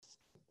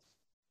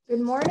Good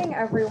morning,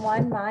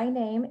 everyone. My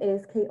name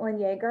is Caitlin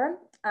Yeager.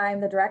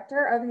 I'm the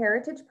Director of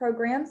Heritage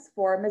Programs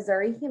for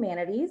Missouri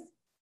Humanities.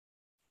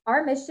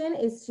 Our mission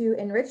is to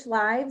enrich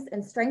lives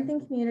and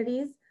strengthen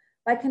communities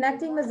by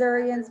connecting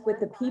Missourians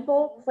with the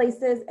people,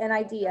 places, and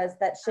ideas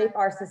that shape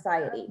our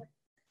society.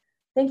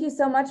 Thank you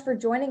so much for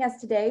joining us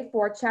today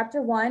for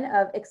Chapter 1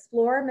 of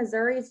Explore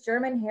Missouri's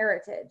German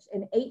Heritage,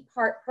 an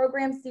 8-part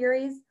program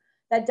series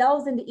that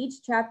delves into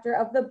each chapter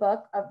of the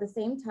book of the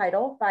same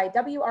title by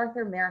W.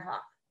 Arthur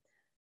Mehrhoff.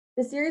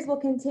 The series will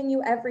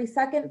continue every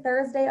second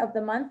Thursday of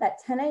the month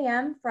at 10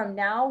 a.m. from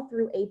now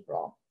through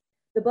April.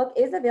 The book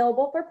is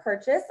available for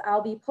purchase.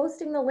 I'll be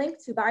posting the link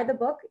to buy the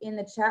book in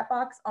the chat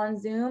box on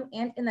Zoom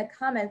and in the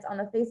comments on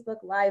the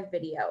Facebook Live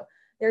video.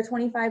 They're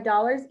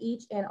 $25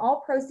 each, and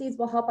all proceeds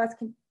will help us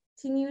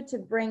continue to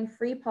bring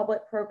free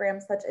public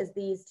programs such as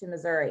these to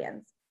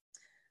Missourians.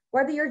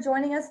 Whether you're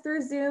joining us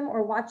through Zoom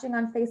or watching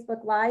on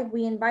Facebook Live,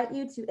 we invite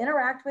you to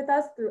interact with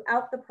us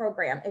throughout the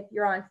program. If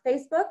you're on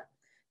Facebook,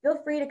 feel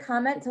free to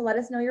comment to let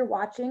us know you're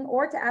watching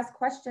or to ask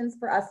questions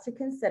for us to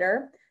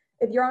consider.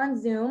 If you're on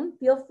Zoom,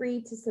 feel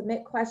free to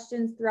submit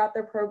questions throughout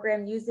the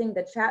program using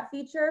the chat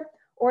feature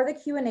or the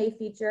Q&A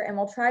feature, and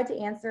we'll try to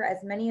answer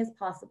as many as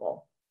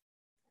possible.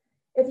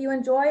 If you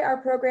enjoy our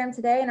program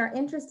today and are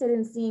interested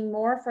in seeing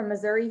more from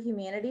Missouri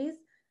Humanities,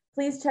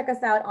 please check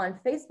us out on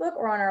Facebook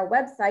or on our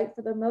website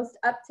for the most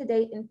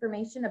up-to-date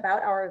information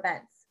about our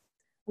events.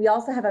 We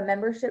also have a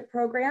membership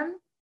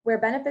program where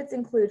benefits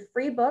include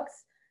free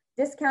books,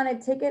 discounted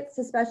tickets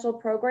to special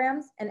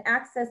programs, and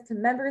access to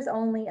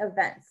members-only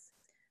events.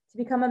 To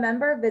become a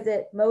member,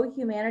 visit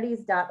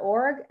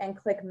mohumanities.org and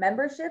click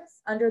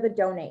Memberships under the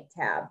Donate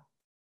tab.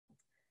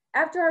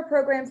 After our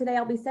program today,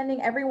 I'll be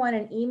sending everyone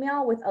an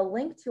email with a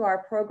link to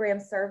our program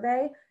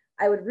survey.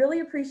 I would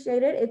really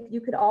appreciate it if you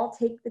could all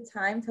take the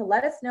time to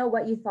let us know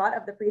what you thought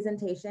of the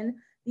presentation.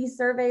 These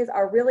surveys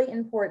are really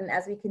important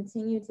as we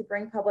continue to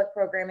bring public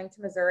programming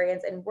to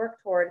Missourians and work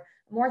toward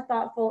a more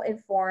thoughtful,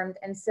 informed,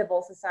 and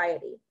civil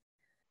society.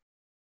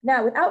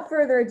 Now, without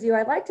further ado,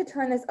 I'd like to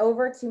turn this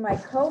over to my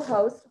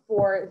co-host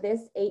for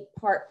this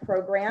 8-part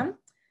program,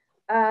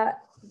 the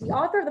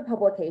author of the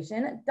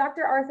publication,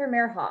 Dr. Arthur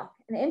Mehrhoff.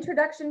 An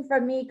introduction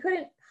from me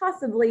couldn't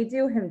possibly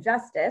do him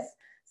justice,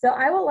 so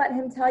I will let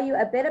him tell you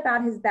a bit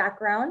about his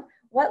background,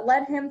 what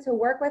led him to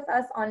work with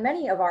us on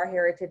many of our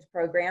heritage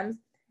programs,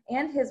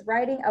 and his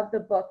writing of the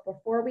book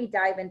before we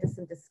dive into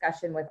some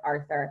discussion with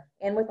Arthur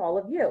and with all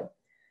of you.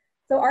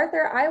 So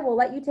Arthur, I will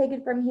let you take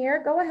it from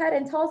here. Go ahead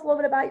and tell us a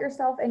little bit about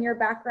yourself and your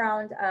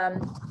background,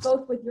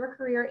 both with your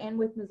career and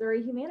with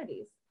Missouri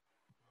Humanities.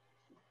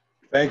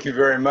 Thank you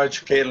very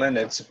much, Caitlin.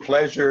 It's a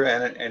pleasure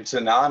and it's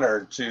an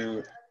honor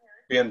to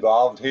be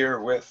involved here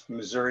with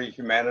Missouri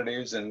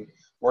Humanities and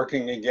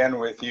working again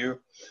with you.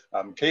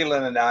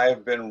 Caitlin and I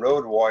have been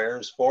road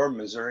warriors for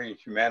Missouri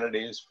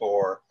Humanities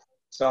for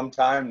some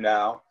time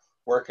now,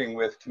 working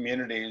with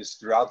communities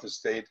throughout the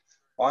state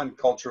on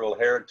cultural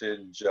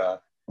heritage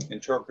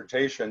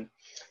interpretation.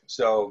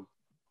 So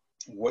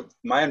what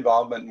my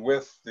involvement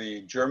with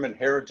the German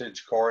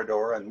Heritage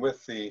Corridor and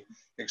with the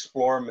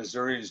Explore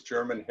Missouri's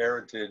German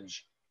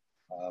Heritage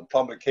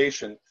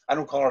publication, I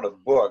don't call it a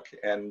book,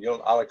 and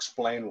I'll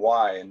explain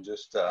why in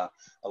just a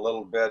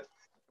little bit,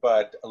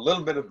 but a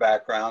little bit of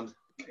background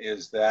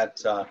is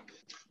that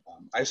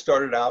I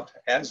started out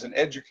as an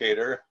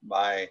educator.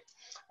 My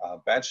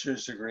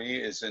bachelor's degree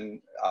is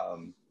in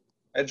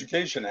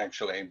education,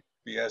 actually,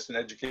 BS in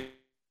education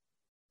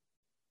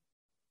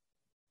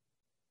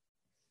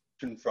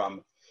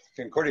from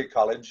Concordia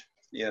College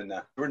in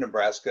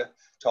Nebraska,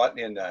 taught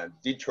in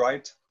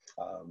Detroit,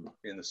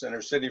 in the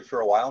center city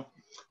for a while,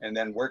 and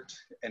then worked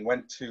and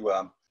went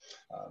to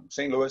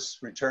St. Louis,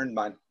 returned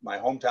my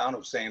hometown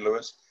of St.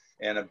 Louis,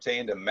 and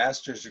obtained a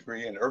master's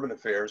degree in urban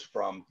affairs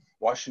from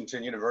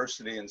Washington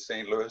University in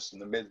St. Louis in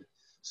the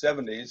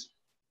mid-70s,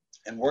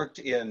 and worked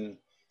in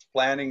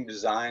planning,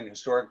 design,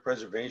 historic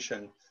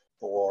preservation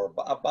for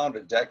about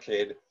a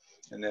decade.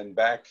 And then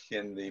back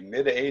in the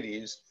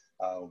mid-80s,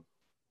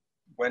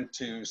 went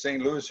to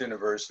St. Louis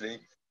University,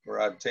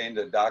 where I obtained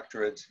a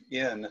doctorate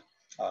in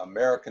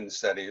American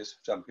Studies.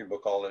 Some people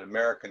call it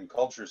American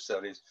Culture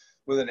Studies,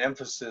 with an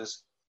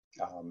emphasis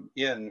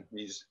in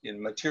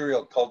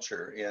material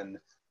culture, in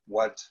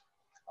what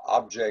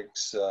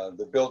objects,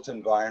 the built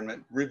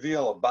environment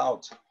reveal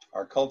about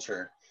our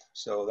culture.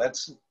 So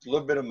that's a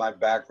little bit of my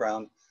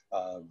background.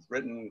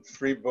 Written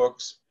 3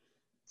 books,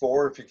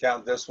 4 if you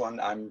count this one.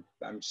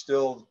 I'm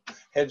still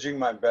hedging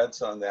my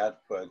bets on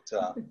that, but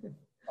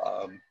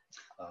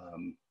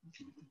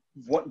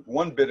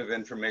one bit of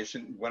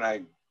information: when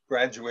I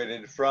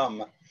graduated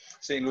from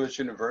St. Louis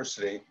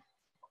University,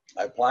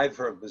 I applied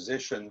for a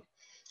position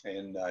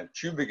in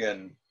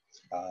Tübingen,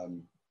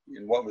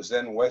 in what was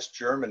then West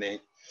Germany,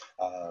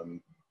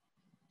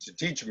 to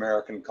teach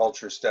American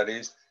Culture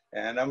Studies.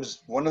 And I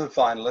was one of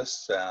the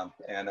finalists,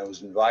 and I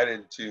was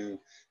invited to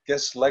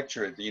guest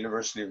lecture at the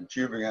University of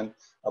Tübingen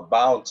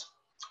about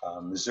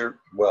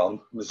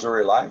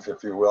Missouri life,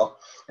 if you will.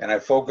 And I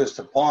focused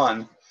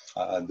upon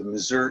the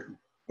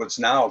what's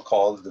now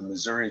called the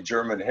Missouri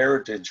German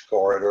Heritage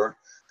Corridor.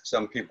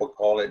 Some people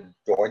call it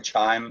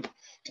Deutschheim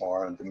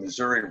or the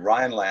Missouri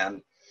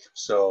Rhineland.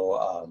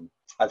 So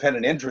I've had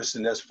an interest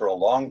in this for a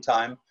long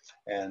time.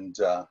 And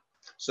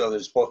so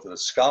there's both a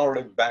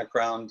scholarly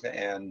background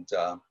and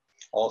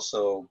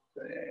also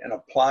an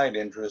applied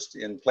interest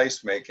in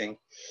placemaking.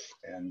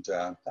 And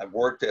I've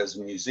worked as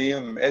a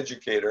museum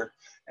educator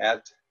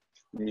at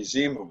the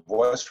Museum of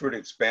Westward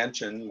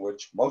Expansion,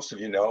 which most of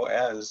you know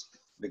as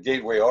the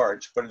Gateway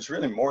Arch, but it's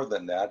really more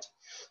than that.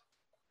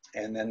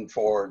 And then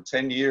for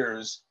 10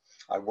 years,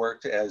 I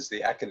worked as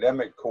the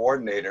academic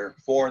coordinator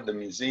for the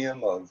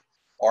Museum of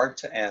Art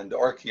and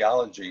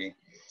Archaeology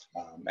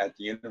at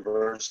the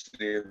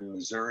University of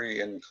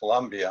Missouri in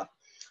Columbia.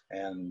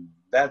 And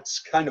that's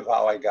kind of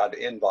how I got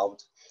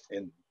involved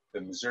in the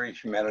Missouri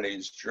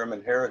Humanities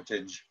German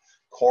Heritage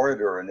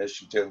Corridor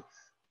Initiative,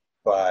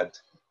 but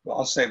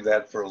I'll save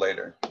that for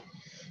later.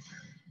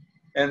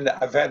 And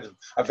I've had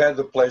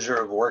the pleasure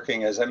of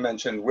working, as I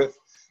mentioned, with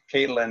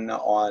Caitlin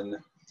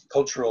on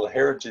cultural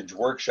heritage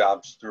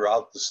workshops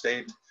throughout the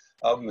state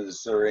of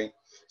Missouri.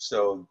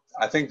 So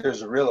I think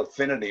there's a real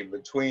affinity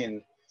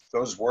between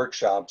those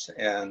workshops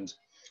and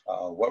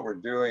what we're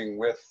doing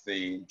with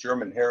the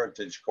German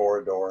Heritage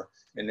Corridor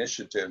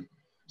Initiative.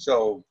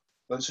 So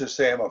let's just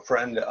say I'm a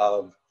friend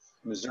of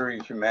Missouri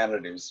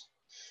Humanities.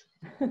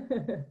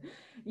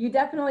 You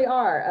definitely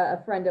are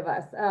a friend of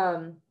us.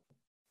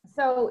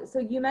 So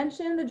you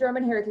mentioned the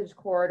German Heritage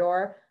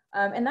Corridor,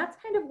 and that's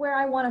kind of where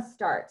I want to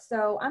start.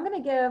 So I'm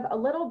going to give a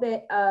little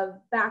bit of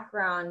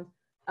background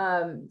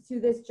to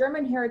this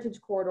German Heritage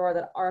Corridor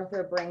that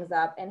Arthur brings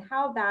up and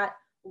how that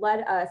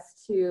led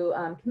us to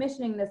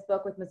commissioning this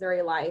book with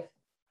Missouri Life.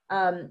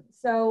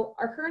 So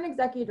our current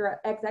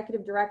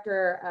executive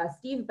director,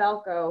 Steve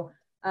Belko,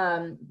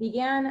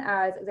 began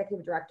as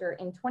executive director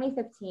in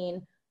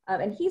 2015,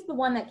 and he's the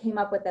one that came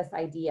up with this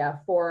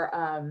idea for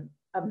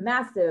a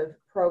massive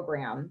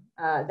program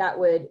that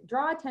would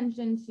draw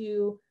attention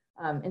to,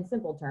 in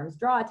simple terms,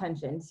 draw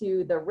attention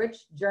to the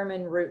rich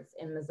German roots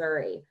in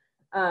Missouri.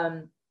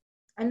 And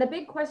the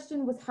big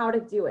question was how to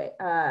do it.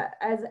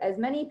 As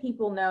many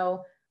people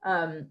know,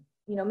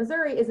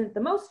 Missouri isn't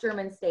the most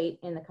German state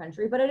in the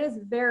country, but it is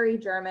very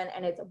German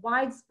and it's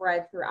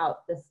widespread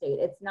throughout the state.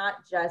 It's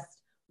not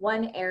just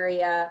one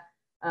area,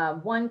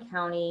 one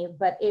county,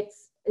 but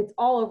it's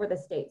all over the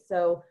state.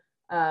 So,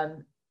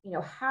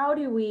 how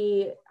do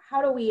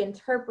we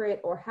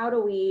interpret or how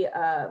do we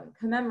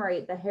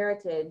commemorate the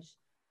heritage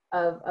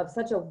of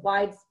such a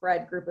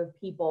widespread group of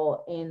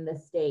people in the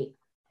state?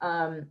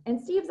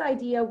 And Steve's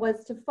idea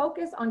was to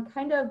focus on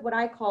kind of what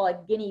I call a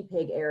guinea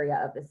pig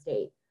area of the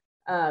state,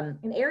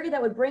 an area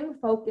that would bring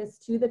focus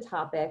to the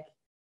topic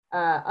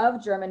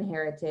of German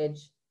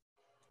heritage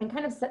and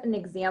kind of set an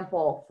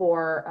example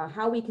for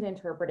how we can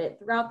interpret it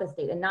throughout the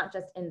state and not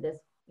just in this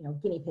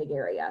guinea pig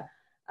area.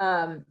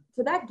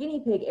 So that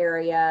guinea pig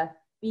area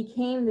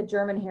became the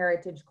German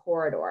Heritage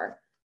Corridor.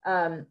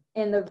 And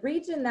the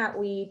region that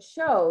we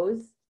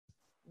chose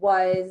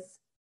was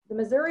the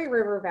Missouri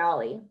River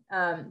Valley.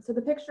 So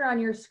the picture on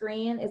your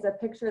screen is a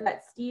picture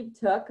that Steve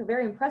took, a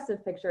very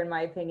impressive picture in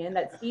my opinion,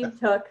 that Steve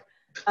took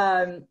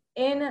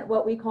in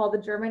what we call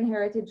the German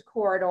Heritage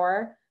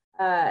Corridor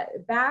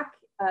back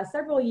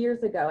several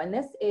years ago. And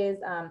this is,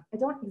 I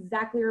don't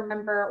exactly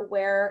remember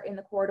where in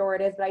the corridor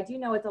it is, but I do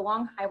know it's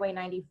along Highway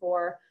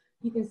 94.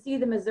 You can see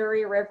the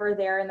Missouri River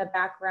there in the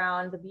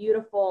background, the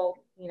beautiful,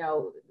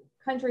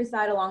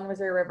 countryside along the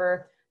Missouri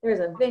River. There's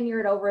a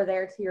vineyard over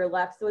there to your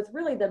left. So it's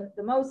really the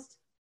most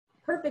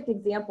perfect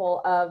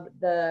example of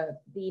the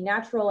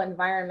natural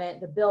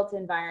environment, the built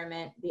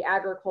environment, the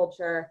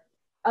agriculture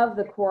of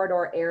the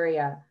corridor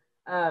area.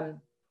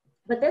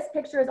 But this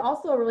picture is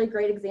also a really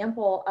great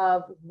example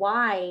of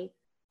why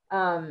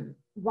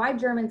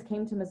Germans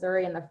came to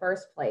Missouri in the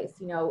first place.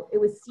 It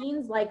was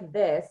scenes like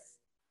this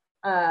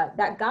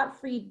that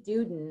Gottfried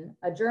Duden,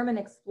 a German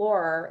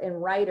explorer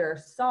and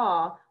writer,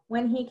 saw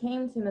when he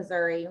came to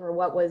Missouri, or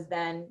what was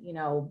then,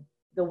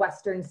 the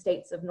western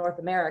states of North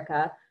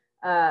America,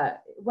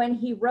 when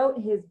he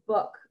wrote his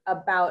book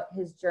about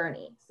his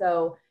journey.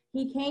 So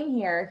he came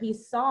here, he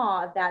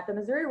saw that the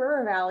Missouri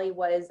River Valley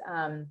was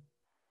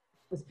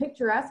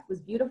picturesque, was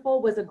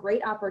beautiful, was a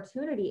great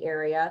opportunity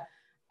area.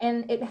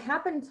 And it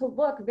happened to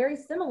look very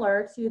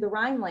similar to the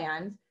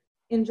Rhineland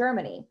in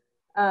Germany.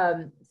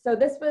 So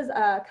this was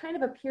kind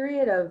of a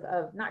period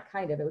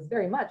it was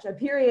very much a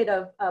period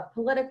of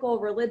political,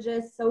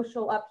 religious,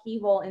 social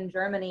upheaval in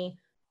Germany.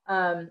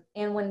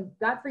 And when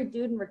Gottfried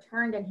Duden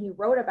returned and he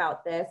wrote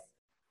about this,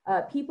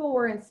 people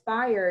were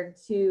inspired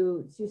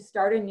to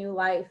start a new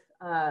life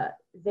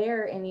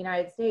there in the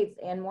United States,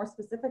 and more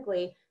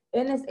specifically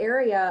in this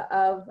area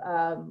of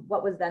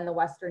what was then the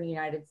Western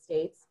United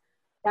States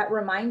that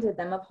reminded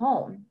them of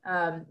home.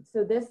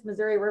 So this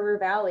Missouri River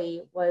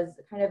Valley was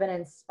kind of an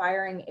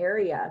inspiring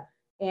area,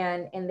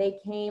 and they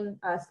came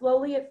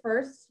slowly at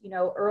first,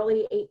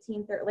 late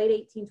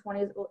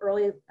 1820s,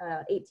 early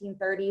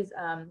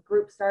 1830s,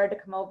 groups started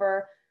to come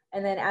over.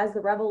 And then as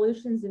the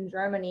revolutions in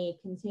Germany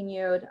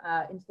continued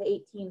into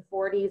the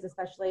 1840s,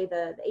 especially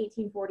the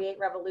 1848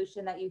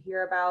 revolution that you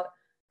hear about,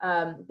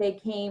 they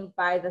came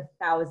by the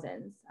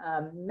thousands.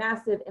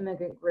 Massive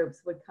immigrant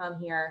groups would come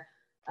here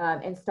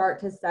and start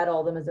to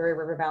settle the Missouri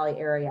River Valley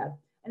area.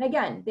 And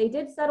again, they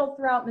did settle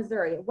throughout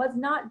Missouri. It was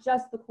not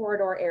just the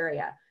corridor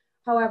area.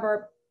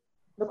 However,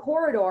 the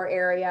corridor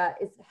area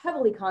is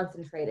heavily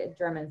concentrated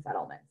German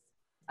settlements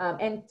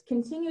and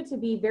continue to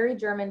be very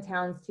German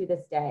towns to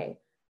this day.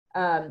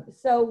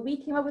 So we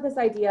came up with this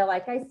idea,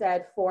 like I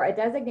said, for a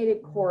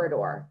designated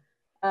corridor.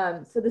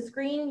 So the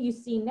screen you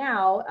see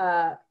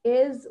now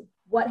is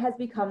what has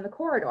become the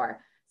corridor.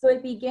 So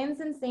it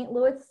begins in St.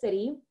 Louis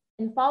City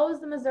and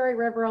follows the Missouri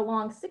River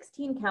along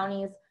 16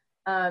 counties,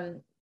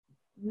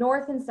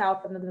 north and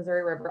south from the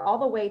Missouri River, all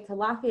the way to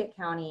Lafayette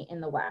County in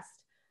the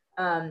west.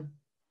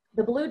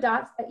 The blue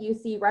dots that you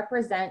see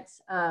represent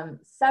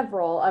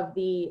several of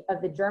the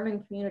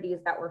German communities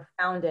that were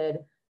founded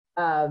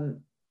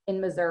in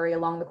Missouri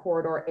along the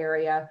corridor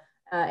area.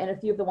 And a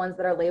few of the ones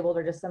that are labeled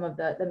are just some of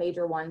the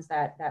major ones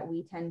that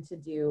we tend to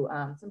do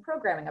some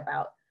programming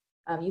about.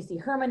 You see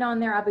Herman on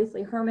there.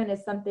 Obviously, Herman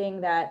is something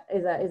that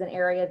is an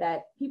area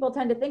that people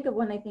tend to think of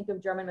when they think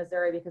of German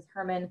Missouri, because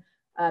Herman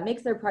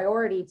makes their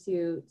priority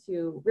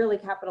to really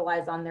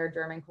capitalize on their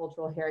German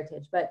cultural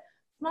heritage. But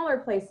smaller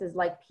places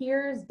like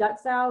Piers,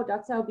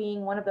 Dutzow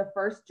being one of the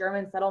first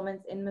German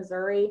settlements in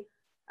Missouri,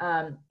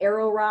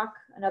 Arrow Rock,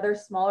 another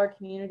smaller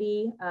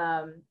community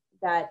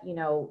that, you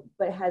know,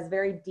 but has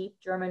very deep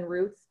German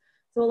roots.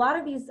 So a lot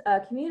of these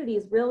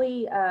communities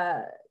really,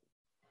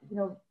 you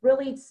know,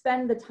 really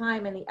spend the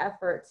time and the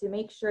effort to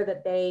make sure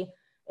that they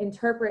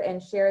interpret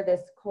and share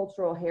this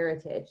cultural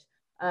heritage.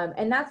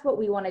 And that's what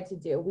we wanted to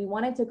do. We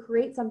wanted to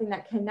create something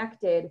that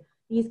connected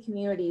these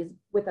communities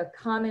with a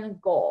common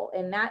goal,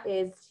 and that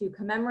is to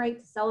commemorate,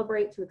 to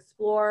celebrate, to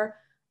explore,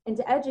 and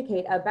to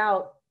educate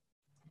about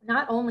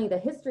not only the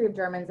history of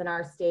Germans in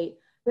our state,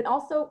 but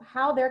also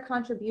how their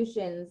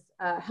contributions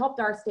helped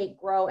our state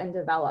grow and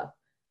develop.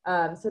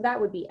 So that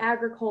would be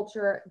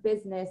agriculture,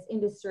 business,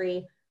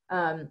 industry.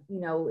 You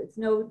know, it's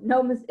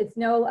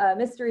no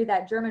mystery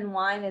that German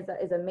wine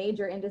is a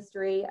major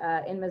industry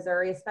in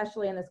Missouri,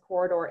 especially in this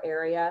corridor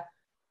area.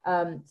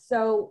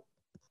 So,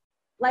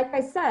 like I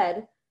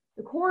said,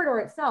 the corridor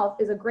itself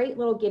is a great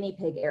little guinea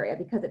pig area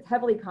because it's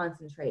heavily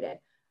concentrated.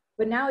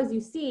 But now, as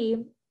you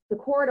see, the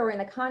corridor in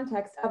the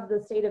context of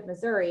the state of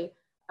Missouri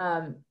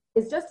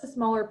is just a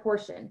smaller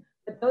portion.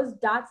 But those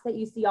dots that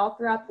you see all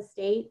throughout the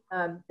state,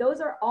 those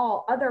are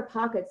all other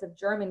pockets of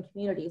German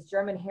communities,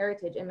 German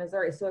heritage in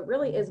Missouri. So it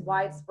really is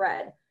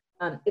widespread.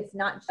 It's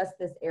not just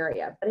this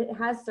area, but it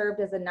has served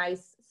as a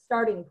nice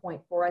starting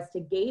point for us to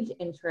gauge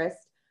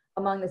interest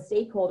among the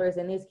stakeholders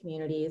in these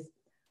communities.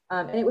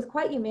 And it was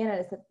quite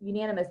unanimous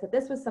that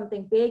this was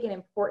something big and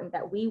important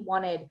that we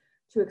wanted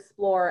to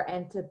explore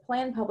and to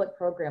plan public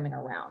programming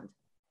around.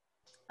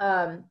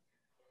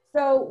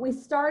 So we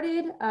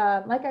started,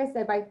 like I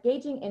said, by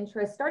gauging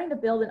interest, starting to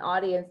build an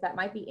audience that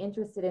might be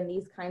interested in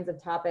these kinds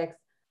of topics.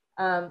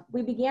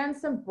 We began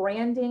some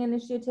branding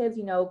initiatives,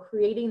 you know,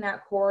 creating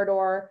that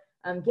corridor,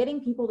 getting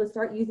people to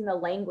start using the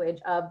language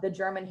of the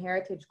German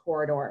Heritage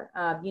Corridor.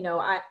 You know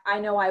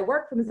I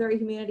work for Missouri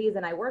Humanities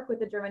and I work with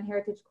the German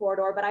Heritage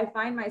Corridor, but I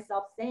find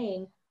myself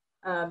saying,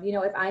 you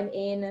know, if I'm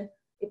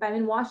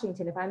in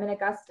Washington, if I'm in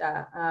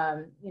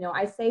Augusta, you know,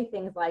 I say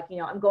things like, you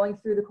know, I'm going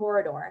through the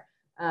corridor.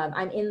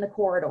 I'm in the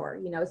corridor,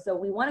 you know, so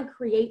we want to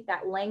create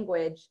that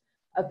language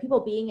of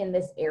people being in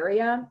this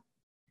area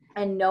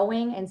and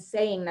knowing and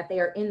saying that they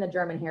are in the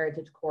German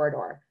Heritage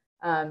Corridor.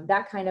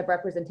 That kind of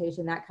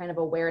representation, that kind of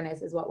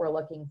awareness is what we're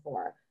looking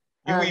for.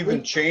 You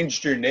even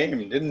changed your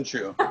name, didn't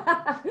you?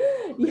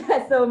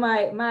 Yeah, so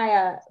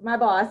my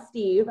boss,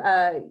 Steve,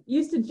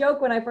 used to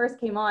joke when I first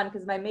came on,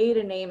 because my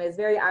maiden name is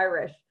very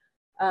Irish.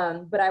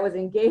 But I was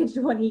engaged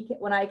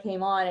when I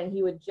came on, and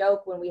he would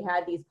joke when we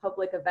had these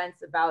public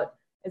events about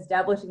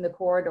establishing the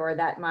corridor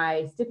that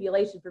my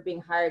stipulation for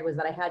being hired was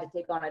that I had to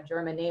take on a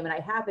German name, and I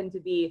happened to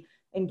be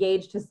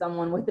engaged to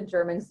someone with a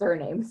German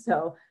surname.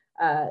 So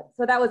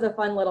so that was a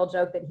fun little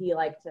joke that he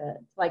liked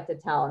to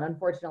tell, and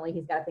unfortunately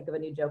he's got to think of a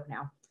new joke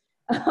now.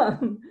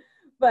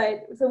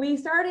 But so we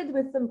started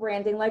with some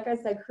branding, like I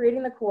said,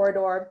 creating the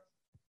corridor,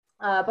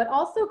 but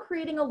also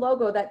creating a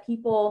logo that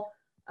people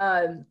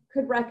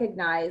could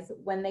recognize.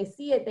 When they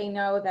see it, they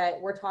know that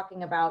we're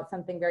talking about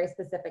something very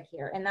specific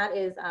here. And that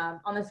is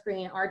on the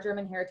screen, our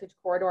German Heritage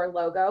Corridor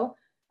logo.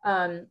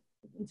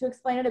 To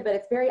explain it a bit,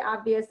 it's very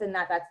obvious in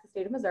that that's the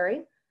state of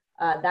Missouri.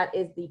 That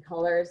is the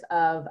colors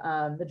of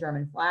the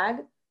German flag.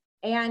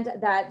 And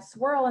that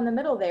swirl in the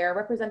middle there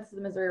represents the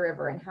Missouri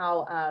River, and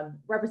how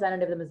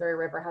representative the Missouri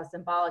River, how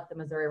symbolic the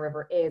Missouri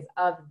River is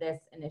of this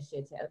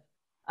initiative.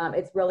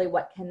 It's really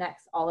what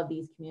connects all of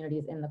these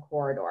communities in the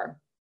corridor.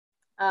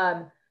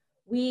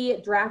 We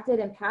drafted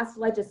and passed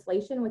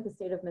legislation with the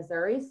state of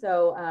Missouri.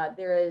 So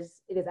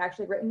it is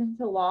actually written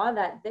into law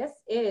that this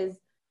is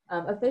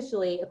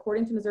officially,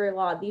 according to Missouri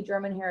law, the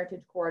German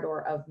Heritage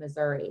Corridor of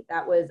Missouri.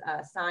 That was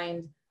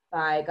signed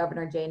by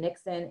Governor Jay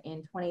Nixon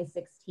in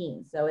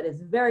 2016. So it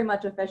is very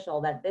much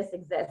official that this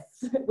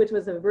exists, which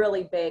was a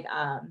really big,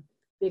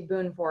 big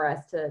boon for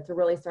us to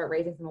really start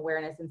raising some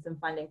awareness and some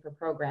funding for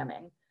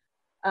programming.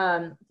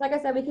 So like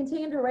I said, we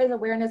continue to raise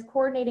awareness,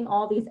 coordinating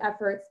all these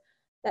efforts.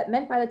 That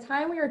meant by the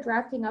time we were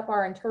drafting up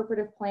our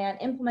interpretive plan,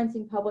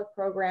 implementing public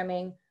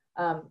programming,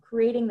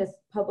 creating this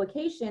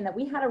publication, that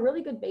we had a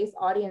really good base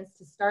audience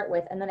to start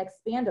with and then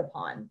expand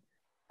upon.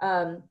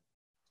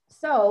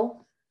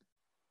 So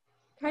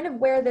kind of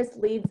where this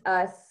leads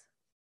us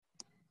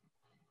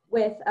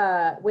with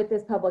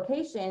this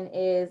publication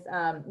is,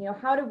 you know,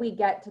 how do we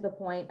get to the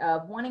point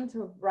of wanting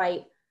to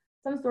write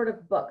some sort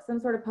of book, some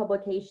sort of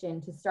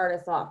publication to start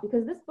us off?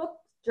 Because this book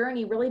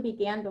journey really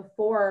began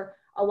before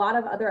a lot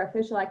of other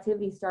official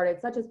activities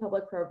started, such as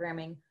public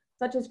programming,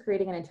 such as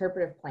creating an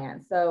interpretive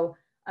plan. So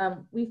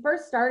we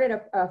first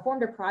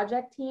formed a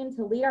project team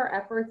to lead our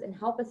efforts and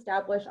help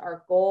establish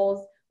our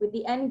goals, with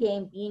the end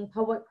game being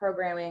public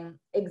programming,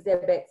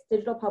 exhibits,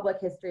 digital public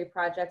history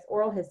projects,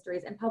 oral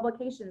histories, and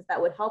publications that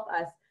would help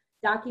us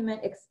document,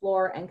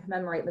 explore, and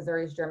commemorate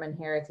Missouri's German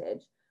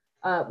heritage.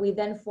 We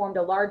then formed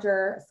a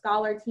larger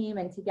scholar team,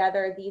 and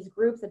together these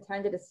groups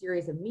attended a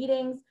series of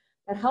meetings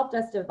that helped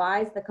us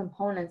devise the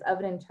components of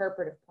an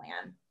interpretive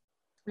plan.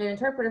 And an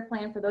interpretive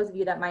plan, for those of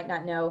you that might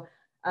not know,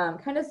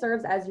 kind of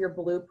serves as your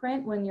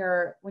blueprint when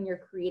you're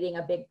creating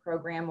a big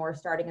program or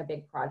starting a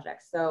big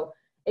project. So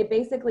it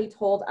basically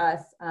told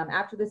us,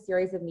 after the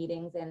series of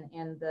meetings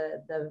and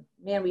the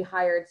man we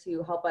hired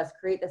to help us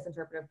create this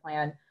interpretive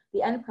plan,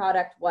 the end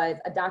product was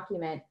a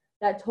document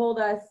that told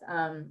us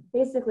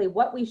basically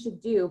what we should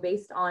do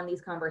based on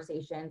these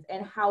conversations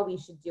and how we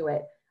should do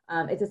it.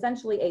 It's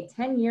essentially a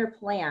 10-year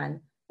plan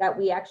that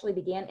we actually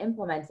began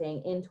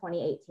implementing in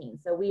 2018.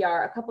 So we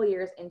are a couple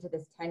years into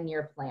this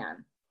 10-year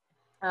plan.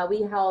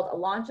 We held a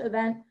launch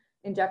event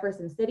in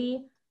Jefferson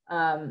City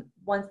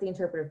once the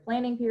interpretive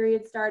planning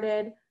period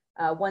started,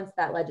 once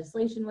that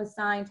legislation was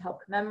signed, to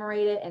help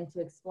commemorate it and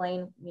to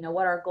explain, you know,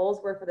 what our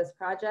goals were for this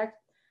project.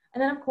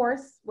 And then, of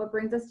course, what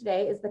brings us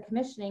today is the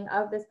commissioning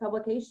of this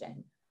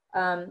publication.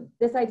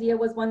 This idea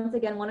was once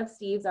again one of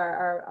Steve's,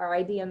 our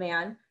idea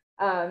man,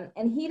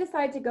 and he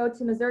decided to go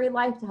to Missouri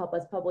Life to help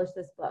us publish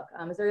this book.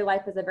 Missouri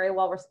Life is a very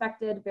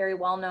well-respected, very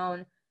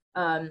well-known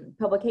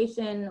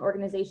publication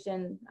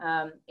organization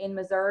in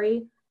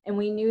Missouri, and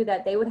we knew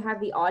that they would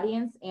have the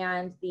audience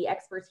and the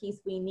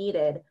expertise we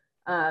needed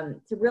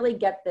to really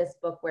get this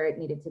book where it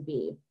needed to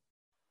be.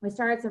 We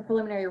started some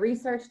preliminary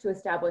research to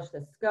establish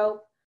the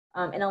scope,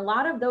 and a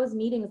lot of those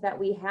meetings that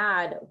we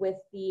had with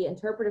the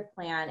interpretive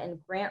plan and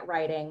grant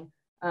writing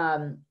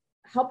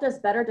helped us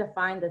better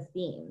define the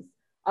themes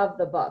of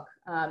the book.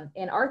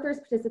 And Arthur's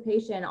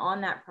participation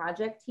on that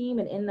project team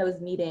and in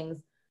those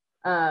meetings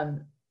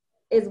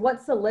is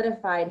what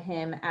solidified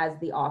him as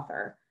the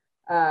author.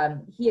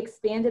 He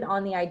expanded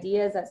on the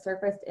ideas that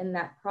surfaced in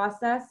that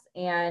process,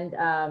 and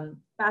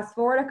fast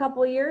forward a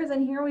couple of years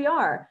and here we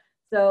are.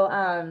 So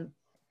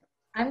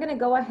I'm gonna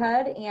go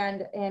ahead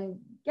and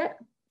get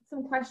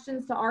some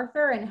questions to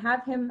Arthur and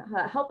have him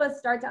help us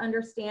start to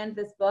understand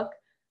this book.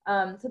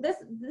 So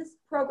this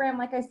program,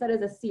 like I said,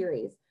 is a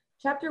series.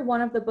 Chapter 1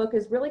 of the book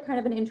is really kind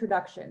of an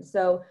introduction.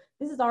 So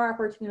this is our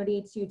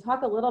opportunity to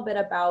talk a little bit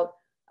about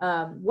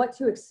what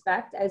to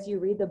expect as you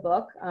read the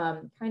book,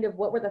 kind of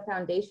what were the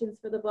foundations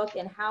for the book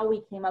and how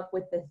we came up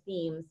with the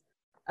themes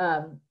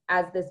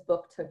as this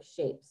book took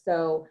shape.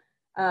 So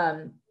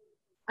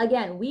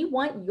again, we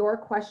want your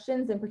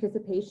questions and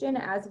participation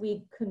as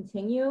we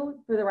continue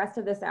for the rest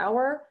of this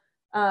hour.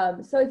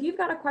 So if you've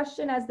got a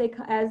question as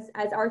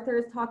Arthur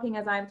is talking,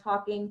 as I'm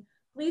talking,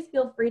 please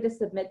feel free to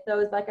submit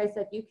those. Like I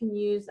said, you can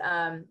use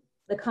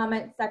the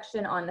comment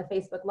section on the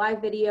Facebook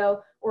Live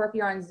video, or if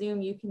you're on Zoom,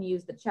 you can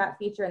use the chat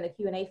feature and the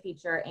Q&A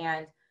feature,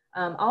 and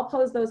I'll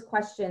pose those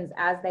questions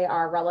as they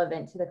are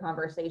relevant to the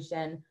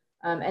conversation,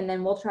 and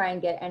then we'll try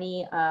and get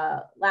any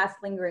last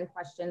lingering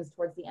questions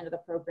towards the end of the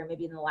program,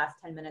 maybe in the last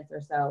 10 minutes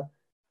or so.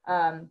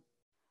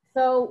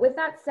 So with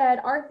that said,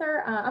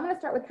 Arthur, I'm going to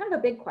start with kind of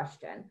a big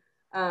question.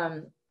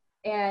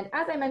 And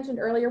as I mentioned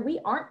earlier, we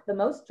aren't the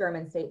most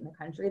German state in the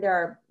country. There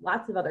are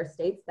lots of other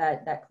states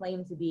that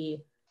claim to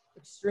be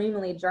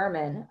extremely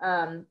German.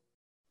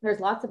 There's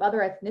lots of other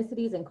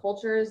ethnicities and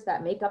cultures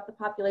that make up the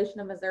population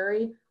of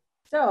Missouri.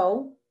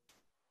 So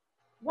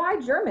why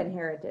German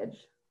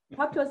heritage?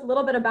 Talk to us a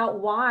little bit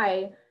about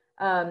why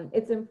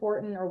it's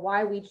important, or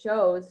why we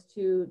chose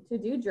to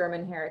do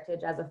German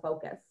heritage as a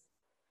focus.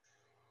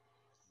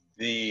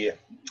 The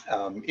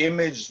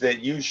image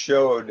that you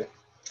showed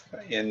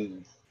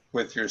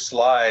with your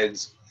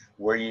slides,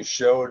 where you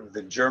showed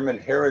the German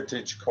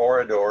Heritage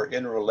Corridor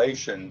in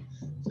relation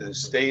to the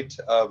state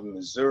of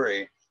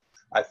Missouri,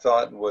 I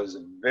thought was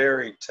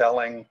very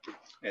telling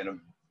and a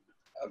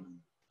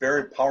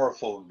very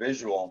powerful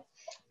visual.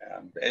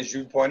 As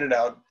you pointed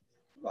out,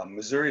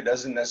 Missouri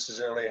doesn't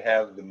necessarily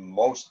have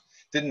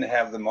didn't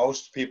have the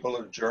most people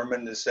of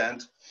German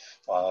descent.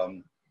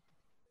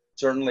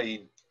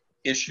 Certainly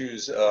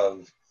issues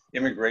of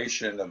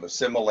immigration, of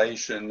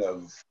assimilation,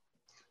 of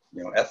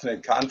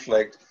ethnic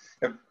conflict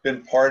have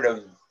been part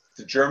of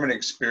the German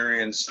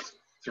experience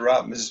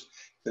throughout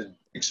the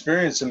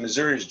experience of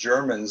Missouri's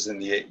Germans in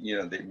the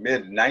the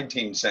mid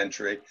 19th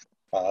century.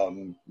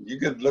 You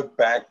could look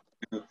back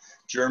to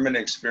German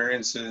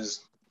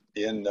experiences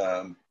in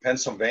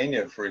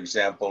Pennsylvania, for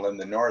example, in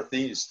the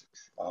Northeast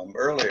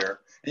earlier,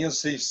 and you'll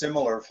see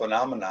similar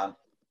phenomenon.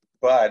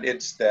 But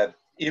it's that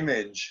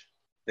image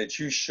that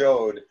you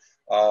showed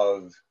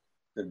of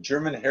the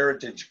German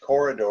Heritage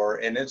Corridor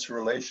and its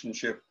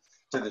relationship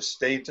to the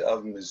state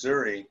of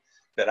Missouri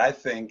that I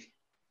think,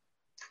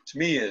 to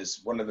me,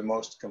 is one of the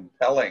most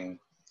compelling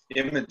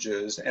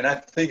images. And I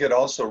think it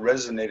also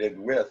resonated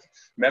with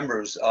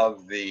members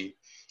of the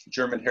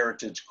German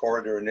Heritage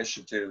Corridor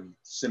Initiative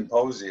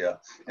symposia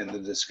and the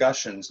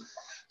discussions.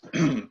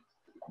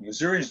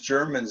 Missouri's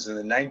Germans in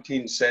the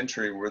 19th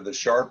century were the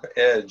sharp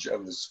edge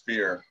of the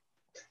spear.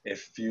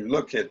 If you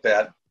look at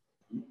that,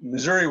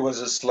 Missouri was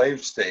a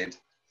slave state,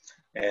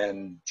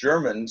 and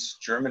German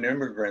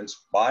immigrants,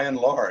 by and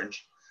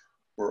large,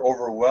 were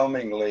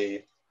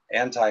overwhelmingly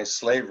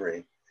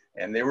anti-slavery.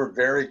 And they were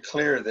very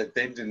clear that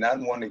they did not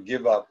want to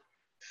give up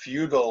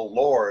feudal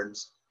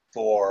lords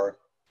for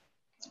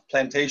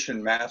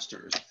plantation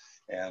masters.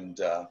 And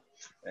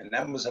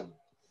that was a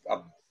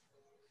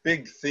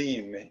big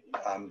theme,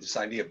 this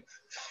idea of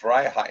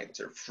Freiheit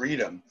or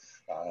freedom.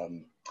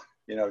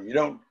 You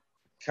don't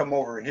come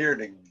over here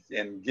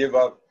and give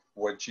up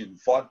what you'd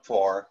fought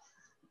for.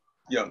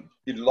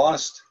 You'd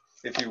lost,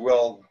 if you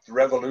will, the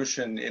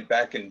revolution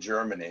back in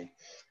Germany.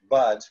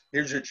 But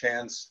here's your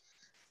chance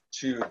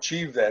to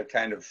achieve that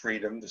kind of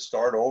freedom, to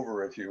start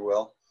over, if you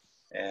will,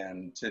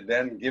 and to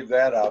then give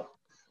that up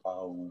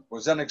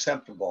was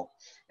unacceptable.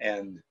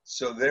 And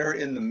so they're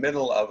in the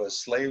middle of a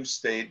slave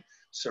state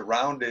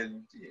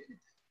surrounded.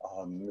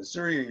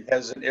 Missouri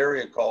has an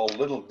area called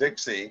Little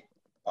Dixie,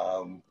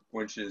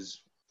 which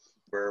is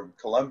where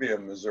Columbia,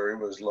 Missouri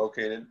was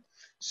located.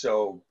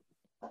 So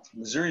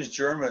Missouri's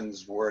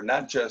Germans were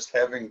not just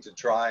having to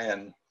try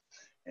and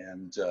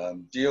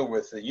deal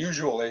with the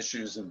usual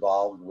issues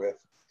involved with,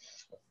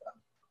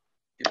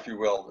 if you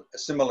will,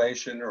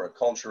 assimilation or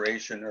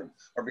acculturation or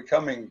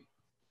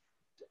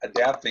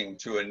adapting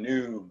to a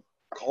new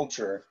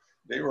culture.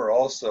 They were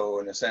also,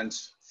 in a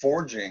sense,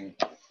 forging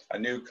a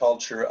new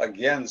culture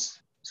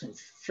against some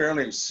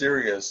fairly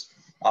serious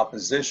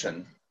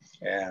opposition.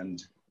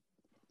 And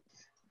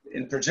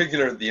in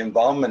particular, the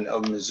involvement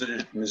of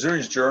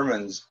Missouri's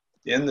Germans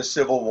in the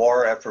Civil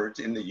War effort,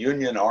 in the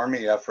Union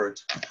Army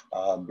effort,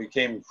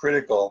 became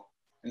critical.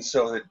 And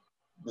so it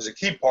was a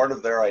key part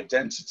of their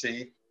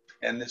identity.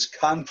 And this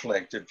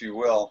conflict, if you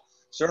will,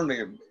 certainly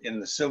in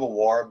the Civil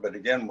War, but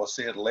again, we'll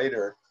see it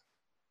later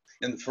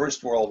in the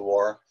First World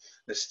War,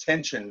 this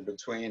tension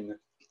between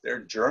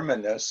their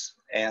Germanness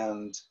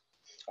and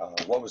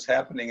what was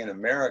happening in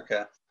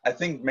America, I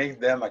think made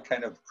them a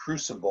kind of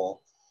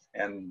crucible.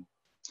 And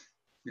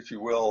if you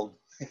will,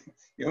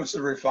 it was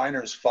a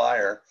refiner's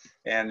fire,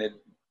 and it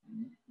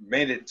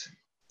made it,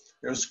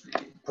 there was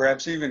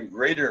perhaps even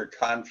greater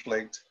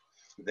conflict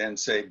than,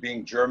 say,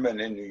 being German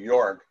in New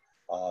York.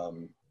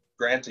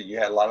 Granted, you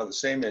had a lot of the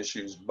same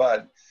issues,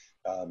 but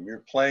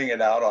you're playing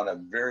it out on a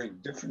very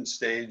different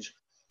stage.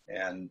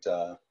 And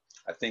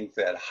I think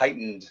that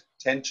heightened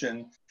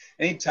tension,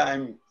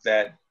 anytime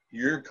that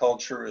your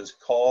culture is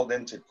called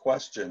into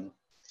question,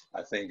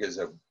 I think is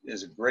a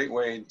great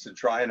way to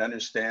try and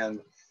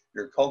understand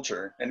your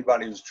culture.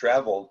 Anybody who's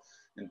traveled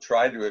and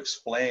tried to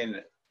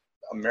explain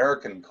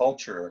American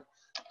culture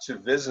to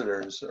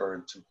visitors,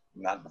 or to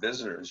not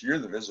visitors, you're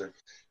the visitor,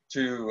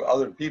 to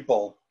other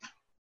people,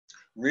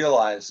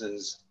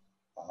 realizes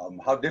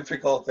how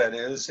difficult that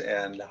is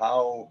and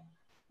how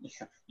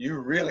you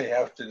really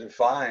have to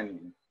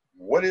define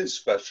what is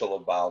special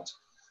about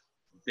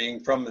being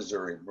from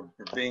Missouri,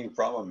 being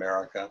from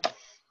America.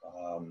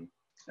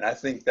 And I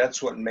think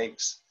that's what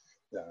makes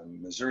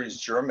Missouri's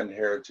German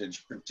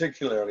heritage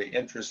particularly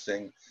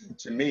interesting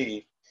to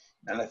me.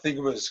 And I think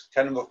it was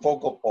kind of a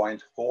focal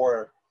point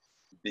for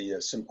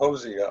the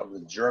symposia of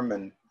the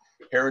German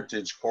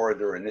Heritage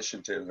Corridor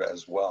Initiative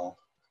as well.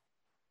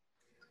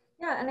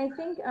 Yeah, and I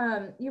think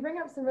you bring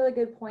up some really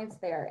good points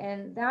there,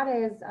 and that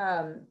is,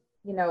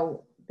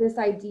 this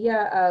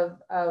idea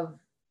of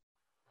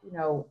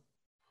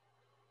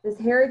this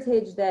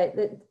heritage that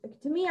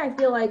to me, I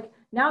feel like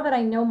now that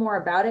I know more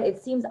about it,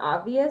 it seems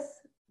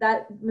obvious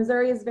that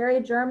Missouri is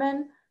very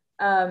German.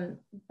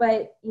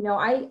 But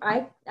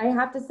I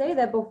have to say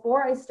that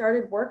before I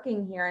started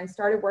working here and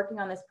started working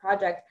on this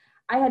project,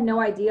 I had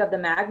no idea of the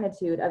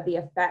magnitude of the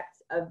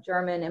effect of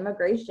German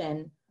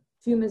immigration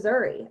to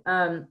Missouri.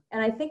 And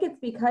I think it's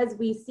because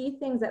we see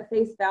things at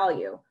face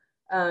value.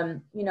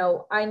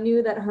 I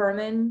knew that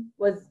Hermann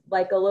was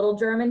like a little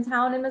German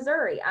town in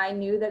Missouri. I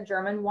knew that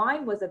German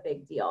wine was a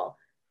big deal.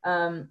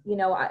 So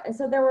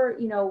there were,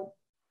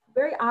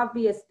 very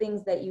obvious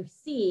things that you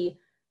see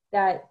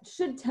that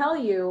should tell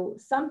you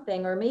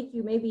something or make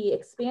you maybe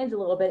expand a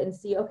little bit and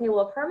see, okay,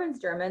 well, if Hermann's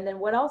German, then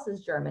what else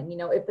is German?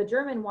 If the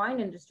German wine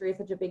industry is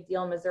such a big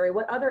deal in Missouri,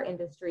 what other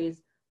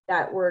industries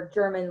that were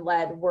German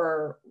led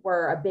were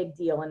a big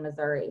deal in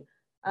Missouri?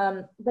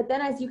 But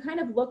then as you kind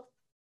of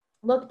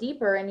look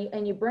deeper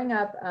and you bring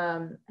up,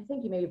 I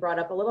think you maybe brought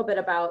up a little bit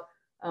about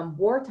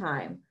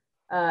wartime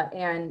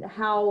and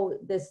how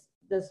this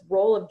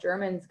role of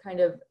Germans kind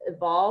of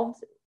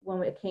evolved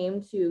when it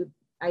came to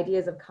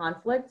ideas of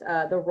conflict,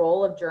 the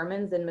role of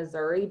Germans in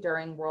Missouri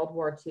during World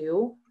War II,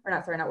 or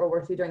not World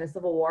War II, during the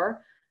Civil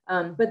War.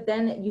 But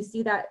then you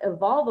see that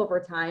evolve over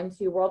time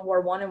to World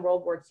War I and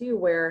World War II,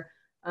 where,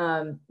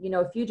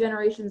 a few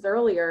generations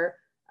earlier,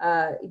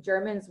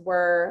 Germans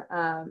were,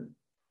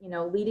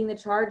 leading the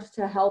charge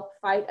to help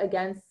fight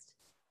against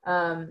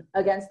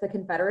the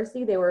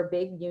Confederacy. They were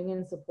big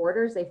Union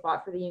supporters. They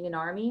fought for the Union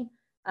Army.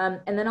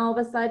 And then all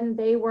of a sudden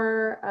they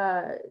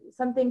were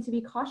something to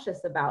be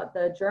cautious about.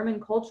 The German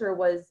culture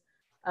was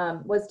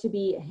to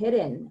be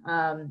hidden.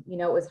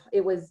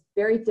 It was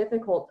very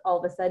difficult all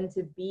of a sudden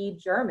to be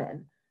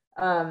German.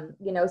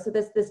 So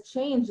this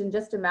change in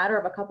just a matter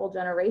of a couple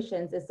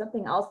generations is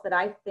something else that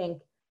I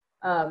think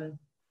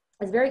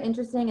is very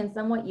interesting and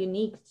somewhat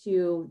unique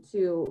to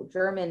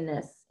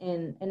Germanness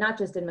and not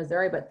just in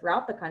Missouri, but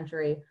throughout the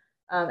country.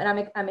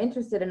 And I'm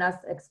interested in us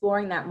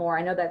exploring that more.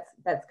 I know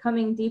that's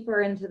coming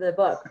deeper into the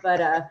book,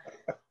 but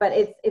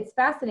it's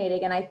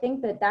fascinating. And I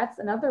think that's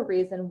another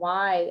reason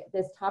why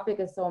this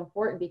topic is so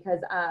important, because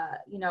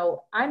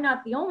I'm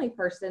not the only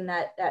person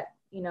that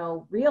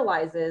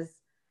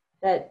realizes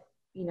that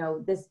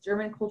this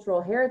German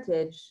cultural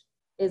heritage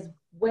is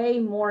way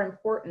more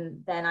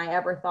important than I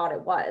ever thought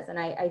it was. And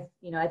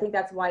I think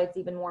that's why it's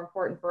even more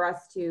important for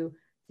us to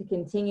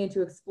continue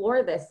to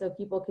explore this, so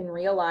people can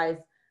realize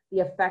the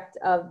effect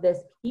of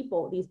these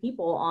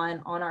people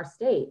on our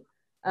state.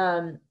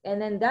 And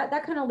then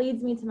that kind of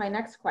leads me to my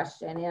next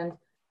question.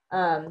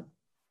 And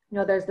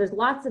there's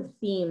lots of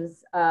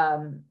themes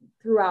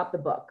throughout the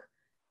book.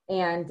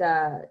 And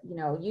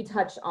you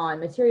touch on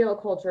material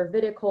culture,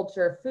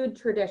 viticulture, food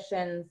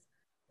traditions,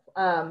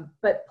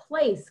 but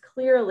place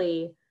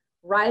clearly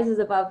rises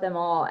above them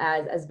all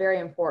as very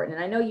important.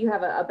 And I know you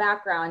have a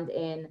background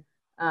in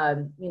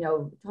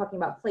talking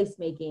about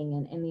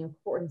placemaking and the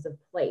importance of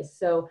place.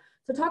 So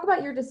talk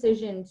about your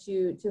decision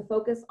to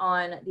focus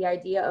on the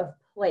idea of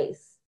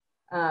place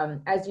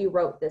as you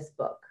wrote this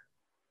book.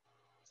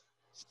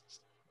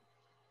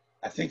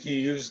 I think you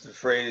used the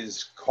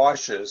phrase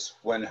cautious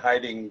when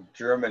hiding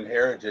German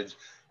heritage.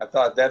 I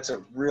thought that's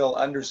a real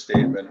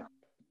understatement,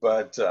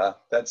 but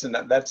that's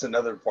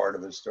another part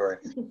of the story.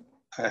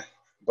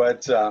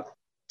 But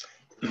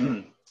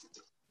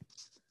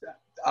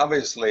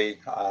obviously,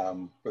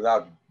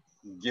 without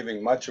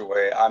giving much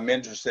away, I'm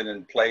interested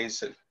in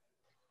place as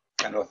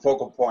kind of a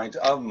focal point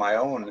of my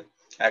own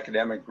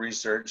academic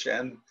research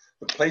and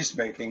the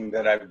placemaking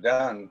that I've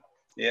done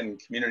in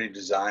community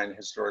design,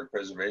 historic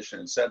preservation,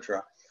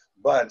 etc.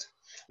 But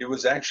it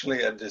was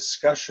actually a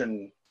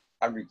discussion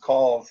I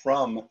recall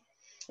from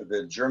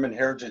the German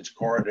Heritage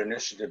Corridor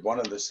Initiative, one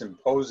of the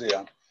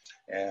symposia,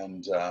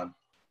 and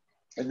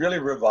it really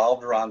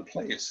revolved around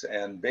place.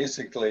 And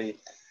basically,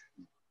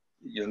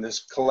 this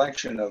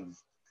collection of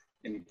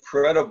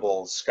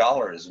incredible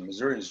scholars in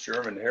Missouri's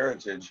German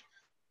heritage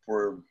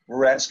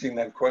we're asking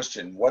that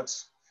question: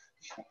 what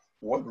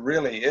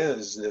really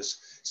is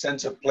this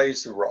sense of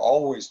place that we're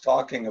always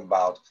talking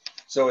about?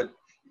 So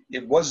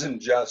it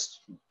wasn't just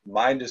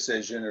my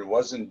decision. It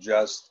wasn't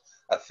just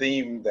a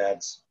theme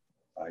that's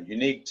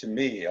unique to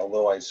me,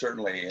 although I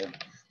certainly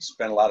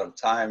spent a lot of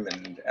time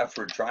and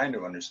effort trying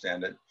to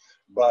understand it.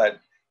 But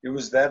it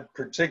was that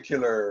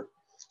particular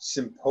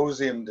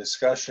symposium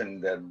discussion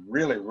that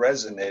really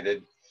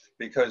resonated,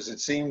 because it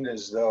seemed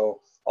as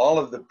though all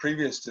of the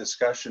previous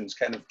discussions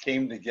kind of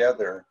came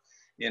together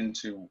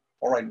into,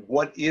 all right,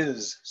 what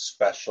is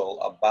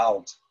special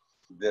about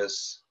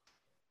this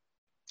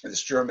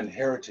German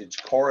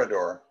heritage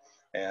corridor?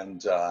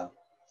 And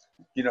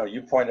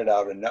you pointed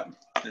out enough.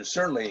 There's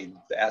certainly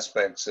the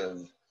aspects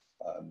of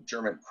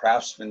German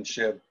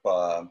craftsmanship,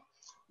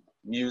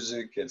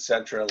 music,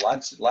 etc.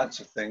 Lots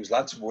of things,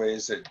 lots of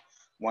ways that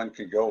one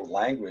could go.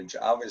 Language,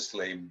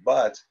 obviously,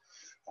 but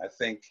I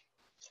think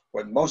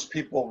what most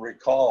people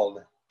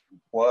recalled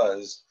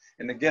was,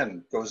 and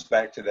again, goes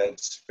back to that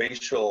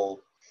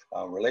spatial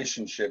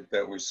relationship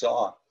that we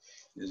saw,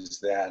 is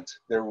that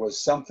there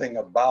was something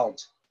about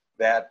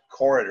that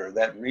corridor,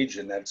 that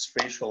region, that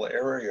spatial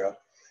area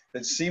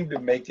that seemed to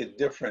make it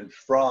different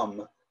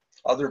from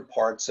other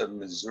parts of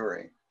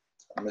Missouri.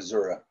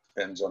 Missouri,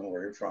 depends on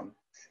where you're from.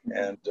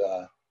 And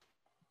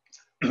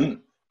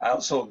I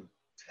also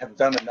have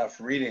done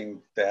enough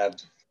reading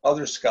that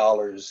other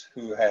scholars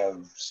who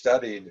have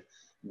studied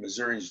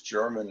Missouri's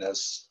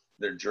Germanness,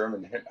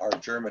 our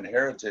German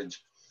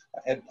heritage,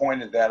 had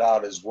pointed that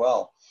out as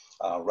well.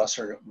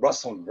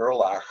 Russell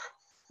Gerlach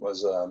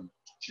was a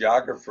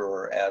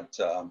geographer at,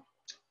 I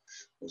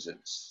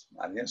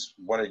guess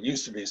what it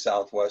used to be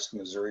Southwest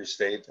Missouri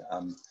State.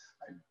 I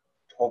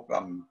hope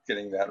I'm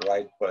getting that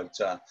right, but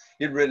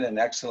he'd written an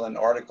excellent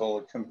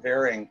article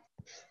comparing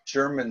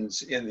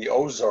Germans in the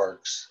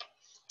Ozarks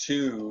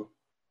to,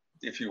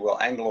 if you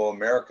will,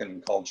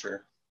 Anglo-American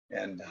culture,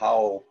 and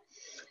how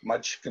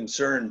much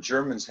concern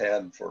Germans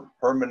had for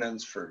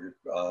permanence, for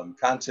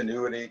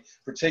continuity,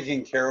 for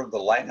taking care of the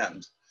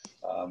land,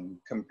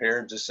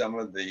 compared to some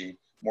of the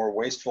more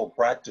wasteful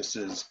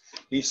practices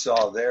he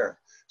saw there.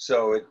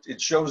 So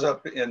it shows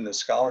up in the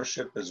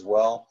scholarship as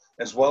well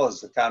as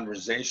the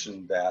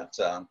conversation that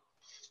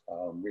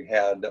we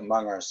had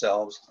among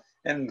ourselves.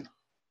 And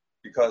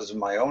because of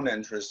my own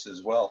interest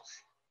as well,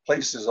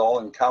 place is all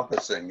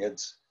encompassing.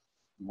 It's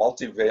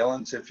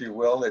multivalent, if you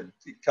will. It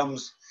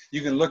comes,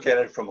 you can look at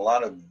it from a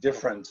lot of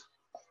different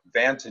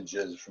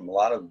vantages, from a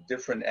lot of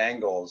different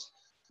angles.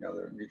 You know,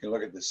 you can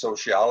look at the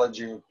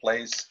sociology of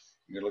place,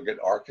 you can look at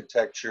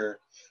architecture,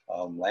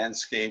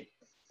 landscape,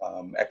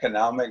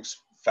 economics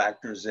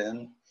factors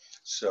in.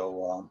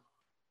 So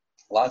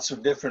lots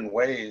of different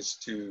ways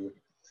to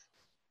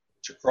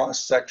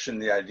cross-section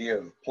the idea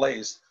of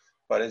place,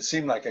 but it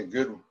seemed like a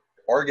good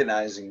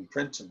organizing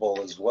principle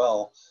as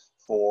well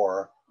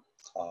for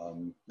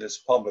this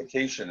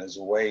publication as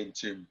a way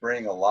to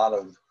bring a lot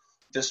of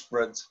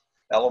disparate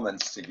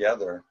elements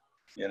together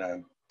in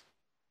a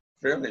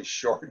fairly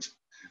short,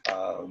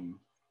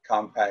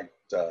 compact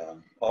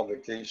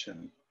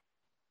publication.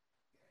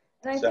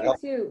 And I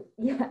think too,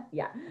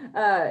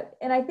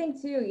 and I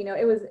think too, you know,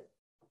 it was,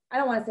 I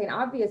don't want to say an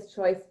obvious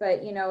choice,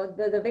 but you know,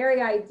 the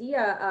very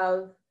idea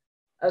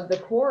of the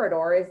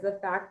corridor is the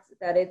fact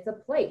that it's a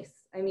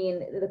place. I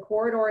mean, the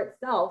corridor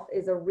itself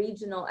is a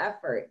regional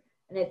effort,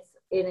 and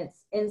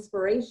its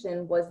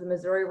inspiration was the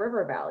Missouri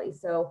River Valley.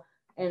 So,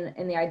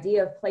 and the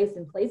idea of place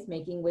and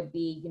placemaking would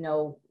be, you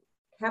know,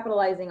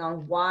 capitalizing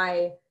on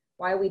why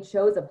we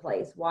chose a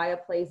place, why a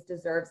place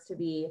deserves to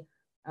be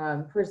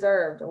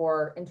preserved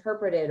or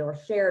interpreted or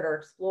shared or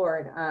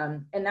explored.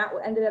 And that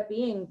ended up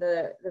being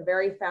the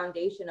very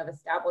foundation of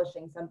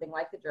establishing something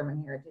like the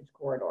German Heritage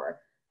Corridor.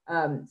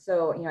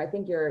 So, you know, I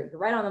think you're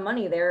right on the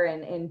money there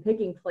in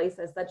picking place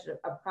as such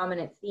a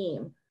prominent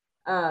theme.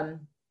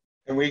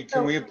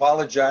 Can we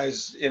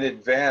apologize in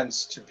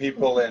advance to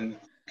people in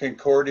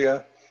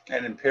Concordia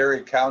and in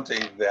Perry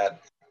County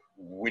that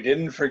we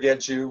didn't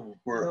forget you.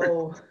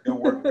 We're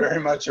very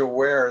much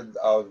aware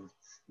of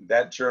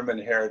that German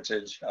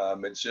heritage.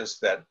 It's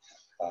just that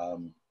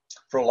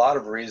for a lot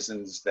of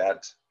reasons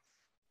that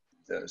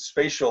the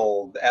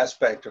spatial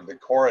aspect of the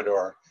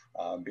corridor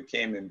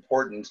became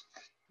important,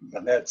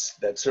 but that's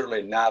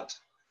certainly not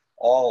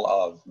all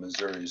of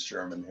Missouri's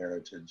German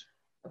heritage.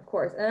 Of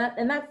course,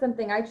 and that's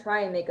something I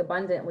try and make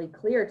abundantly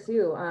clear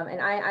too. And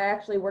I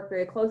actually work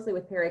very closely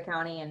with Perry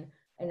County and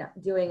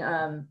doing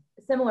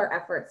similar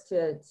efforts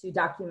to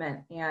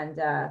document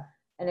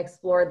and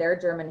explore their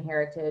German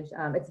heritage.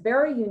 It's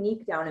very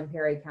unique down in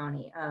Perry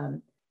County.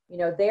 You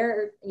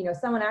know,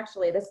 someone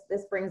actually,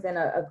 this brings in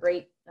a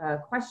great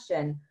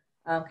question,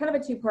 kind of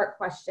a two-part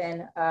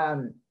question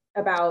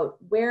about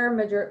where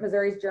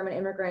Missouri's German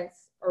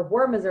immigrants, or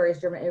were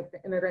Missouri's German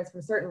immigrants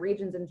from certain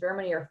regions in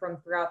Germany or from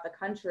throughout the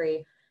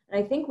country.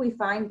 And I think we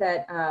find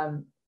that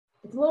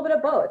it's a little bit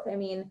of both. I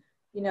mean,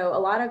 you know, a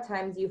lot of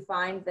times you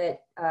find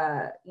that,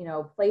 you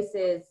know,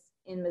 places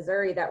in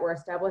Missouri that were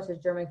established as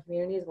German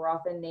communities were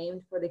often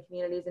named for the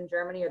communities in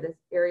Germany or the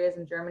areas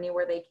in Germany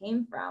where they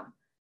came from.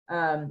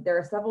 There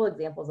are several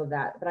examples of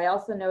that, but I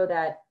also know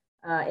that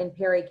in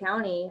Perry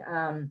County,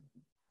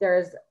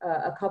 there's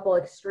a couple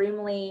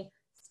extremely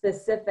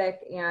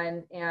specific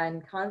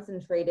and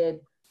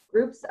concentrated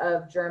groups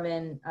of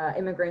German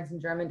immigrants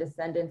and German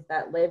descendants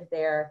that live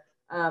there.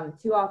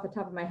 Two off the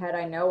top of my head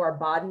I know are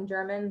Baden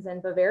Germans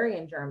and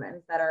Bavarian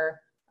Germans that are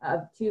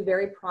two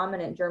very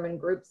prominent German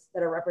groups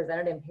that are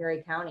represented in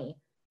Perry County.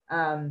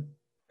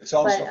 It's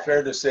also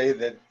fair to say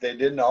that they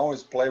didn't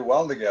always play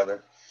well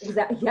together.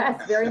 Exactly.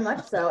 Yes, very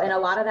much so. And a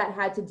lot of that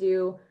had to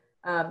do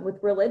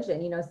with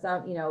religion. You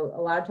know,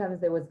 a lot of times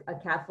there was a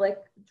Catholic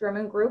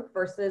German group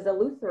versus a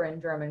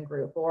Lutheran German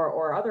group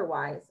or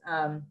otherwise.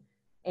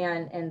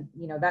 And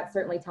you know, that's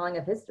certainly telling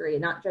of history,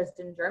 not just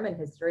in German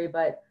history,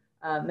 but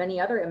many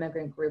other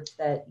immigrant groups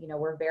that, you know,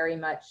 were very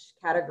much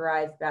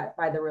categorized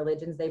by the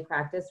religions they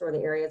practiced or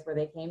the areas where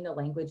they came, the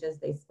languages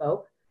they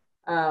spoke.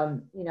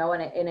 You know,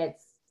 and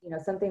it's, you know,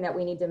 something that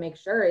we need to make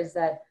sure is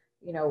that,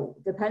 you know,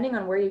 depending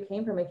on where you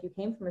came from, if you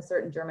came from a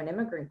certain German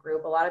immigrant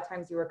group, a lot of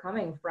times you were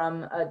coming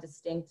from a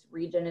distinct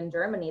region in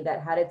Germany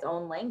that had its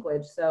own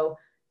language. So,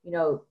 you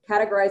know,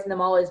 categorizing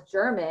them all as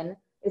German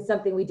is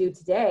something we do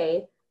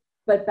today,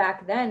 but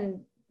back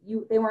then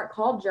they weren't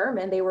called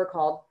German, they were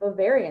called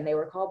Bavarian, they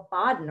were called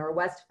Baden or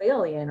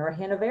Westphalian or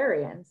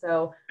Hanoverian.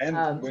 So,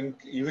 and when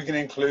you can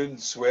include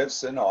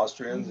Swiss and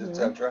Austrians,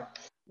 etc.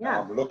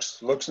 Yeah.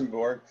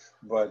 Luxembourg,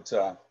 but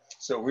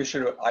so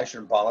I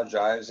should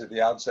apologize at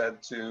the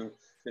outset to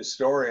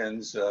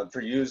historians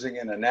for using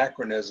an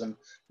anachronism,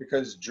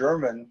 because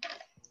German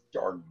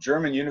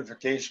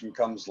unification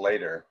comes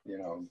later, you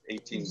know,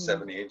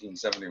 1870,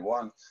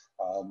 1871.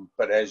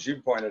 But as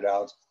you pointed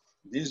out,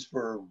 these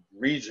were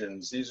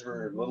regions, these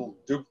were little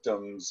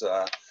dukedoms,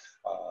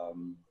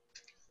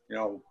 you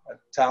know, a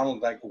town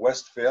like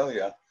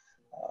Westphalia,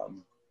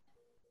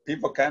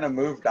 people kind of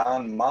moved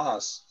en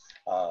masse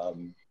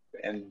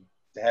and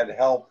had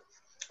help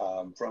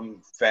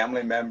from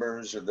family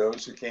members or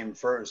those who came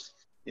first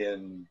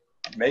in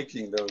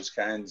making those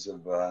kinds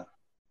of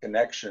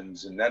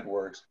connections and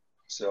networks.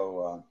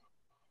 So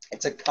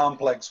it's a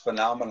complex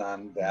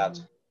phenomenon that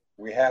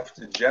we have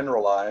to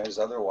generalize,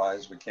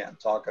 otherwise we can't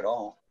talk at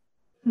all.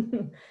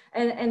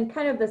 And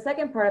kind of the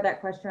second part of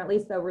that question, or at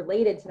least though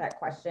related to that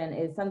question,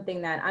 is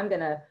something that I'm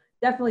going to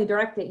definitely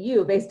direct at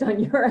you based on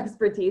your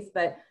expertise.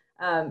 But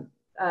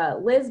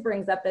Liz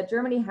brings up that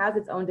Germany has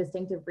its own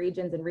distinctive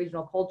regions and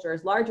regional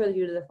cultures, largely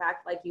due to the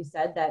fact, like you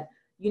said, that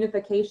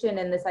unification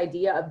and this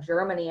idea of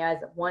Germany as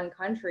one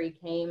country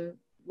came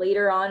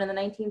later on in the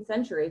 19th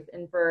century.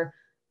 And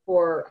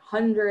for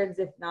hundreds,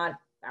 if not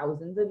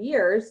thousands of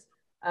years,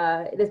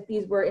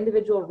 these were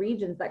individual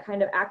regions that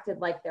kind of acted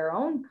like their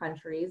own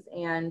countries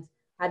and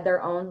had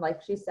their own, like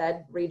she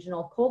said,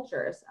 regional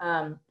cultures.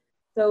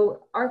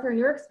 So Arthur, in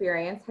your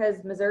experience,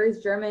 has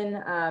Missouri's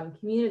German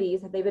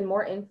communities, have they been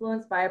more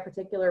influenced by a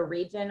particular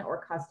region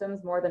or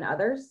customs more than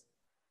others?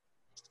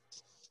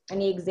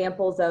 Any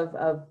examples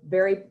of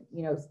very,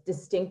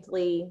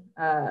 distinctly,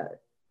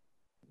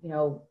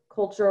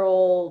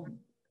 cultural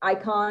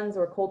icons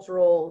or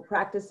cultural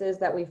practices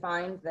that we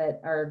find that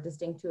are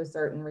distinct to a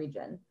certain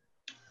region?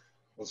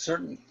 Well,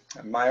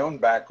 my own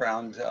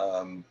background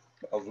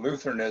of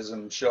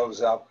Lutheranism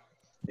shows up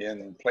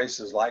in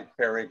places like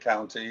Perry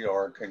County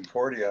or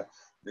Concordia.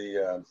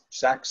 The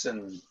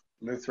Saxon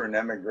Lutheran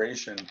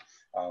emigration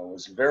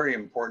was a very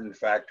important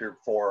factor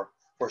for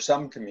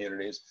some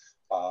communities.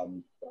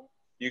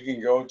 You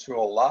can go to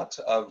a lot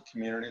of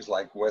communities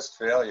like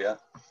Westphalia,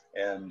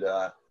 and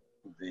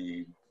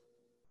the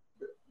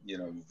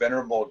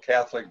Venerable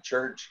Catholic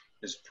Church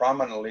is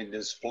prominently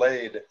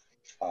displayed,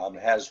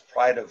 has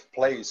pride of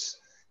place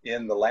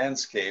in the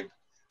landscape.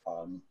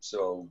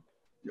 So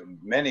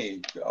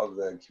many of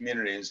the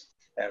communities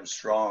have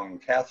strong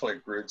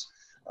Catholic roots.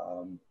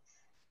 In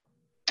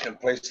a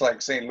place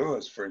like St.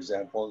 Louis, for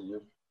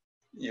example,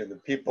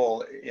 the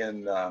people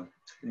in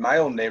my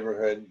own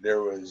neighborhood,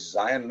 there was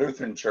Zion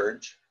Lutheran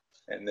Church,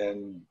 and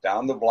then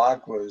down the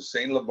block was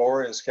St.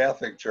 Laborious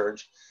Catholic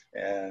Church.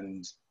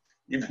 And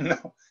even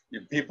though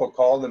people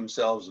call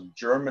themselves of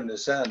German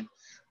descent,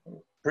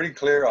 pretty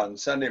clear on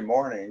Sunday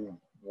morning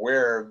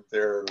where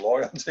their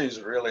loyalties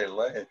really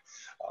lay.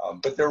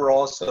 But there were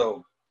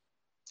also,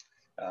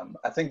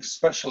 I think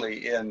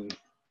especially in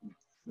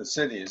the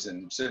cities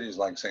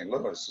like St.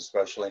 Louis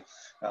especially,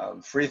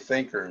 free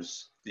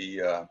thinkers,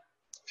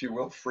 if you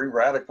will, free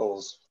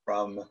radicals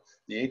from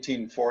the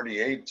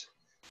 1848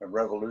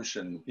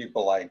 revolution,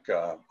 people like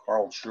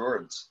Karl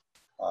Schurz.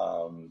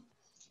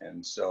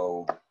 And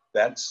so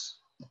that's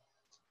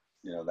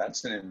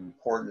an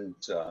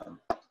important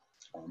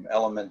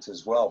element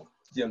as well.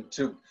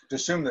 To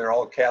assume they're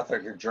all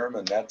Catholic or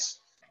German, that's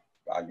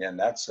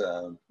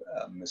a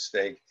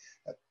mistake.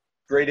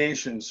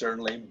 Gradation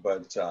certainly,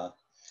 but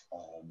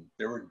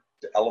there were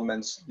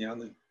elements.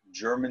 The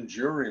German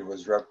Jewry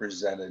was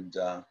represented.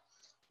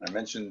 I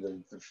mentioned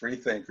the free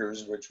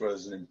thinkers, which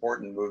was an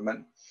important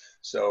movement.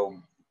 So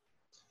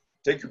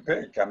take your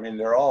pick. I mean,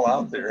 they're all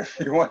out there if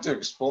you want to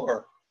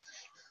explore.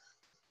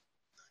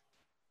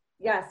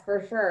 Yes,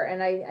 for sure.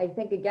 And I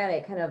think, again,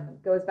 it kind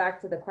of goes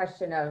back to the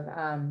question of,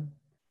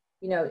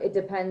 it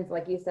depends,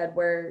 like you said,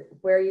 where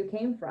you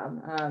came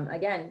from.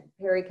 Again,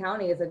 Perry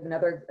County is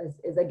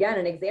again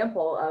an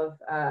example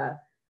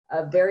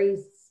of very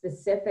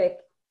specific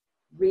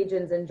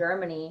regions in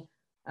Germany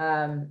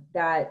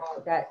that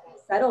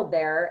settled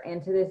there,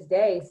 and to this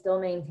day still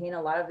maintain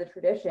a lot of the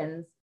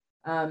traditions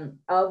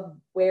of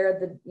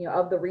where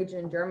of the region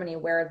in Germany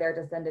where their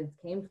descendants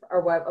came from,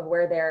 or of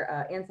where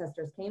their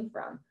ancestors came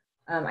from.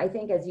 I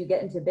think as you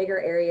get into bigger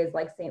areas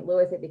like St.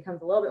 Louis, it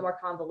becomes a little bit more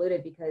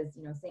convoluted because,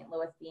 St.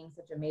 Louis being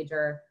such a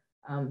major,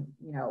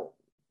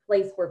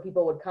 place where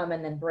people would come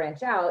and then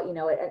branch out,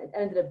 it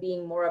ended up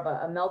being more of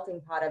a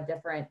melting pot of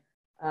different,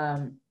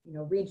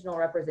 regional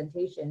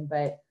representation.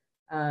 But,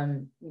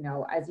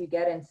 as you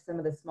get into some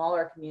of the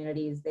smaller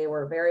communities, they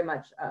were very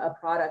much a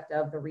product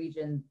of the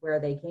region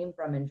where they came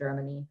from in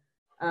Germany.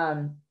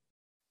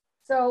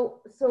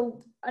 So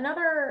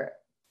another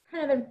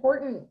kind of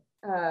important,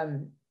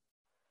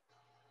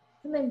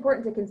 something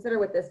important to consider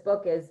with this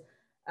book is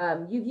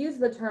you've used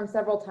the term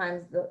several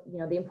times,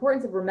 the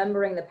importance of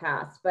remembering the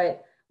past.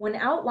 But when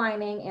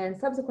outlining and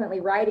subsequently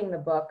writing the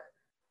book,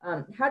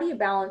 how do you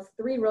balance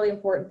three really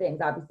important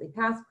things? Obviously,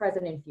 past,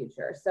 present, and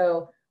future.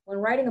 So when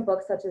writing a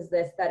book such as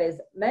this that is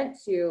meant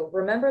to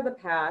remember the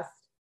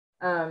past,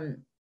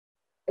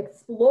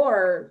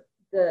 explore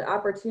the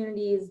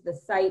opportunities, the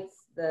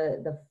sites,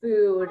 the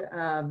food,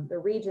 the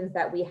regions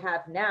that we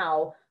have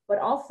now, but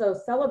also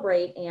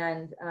celebrate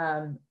and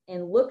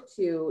look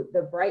to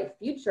the bright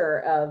future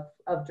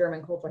of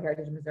German cultural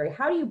heritage in Missouri.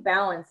 How do you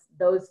balance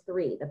those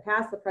three, the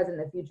past, the present,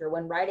 and the future,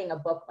 when writing a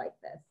book like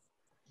this?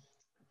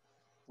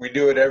 We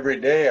do it every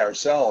day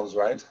ourselves,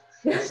 right?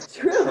 That's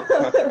true.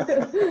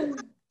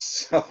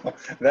 So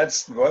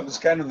that was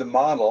kind of the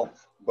model.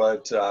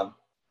 But to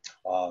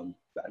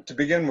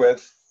begin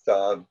with,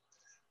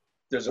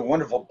 there's a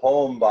wonderful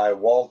poem by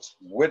Walt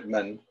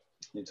Whitman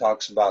He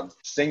talks about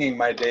singing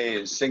my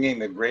days, singing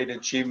the great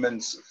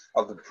achievements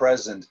of the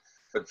present,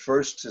 but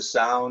first to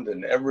sound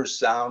and ever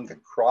sound the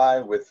cry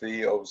with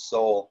thee, O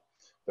soul,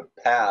 the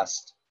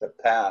past, the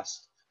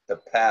past, the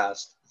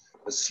past,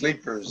 the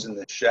sleepers in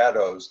the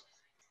shadows.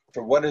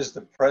 For what is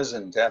the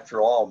present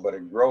after all but a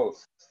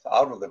growth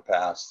out of the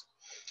past?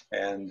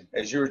 And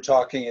as you were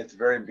talking at the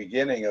very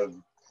beginning of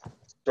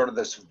sort of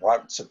the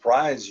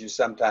surprise you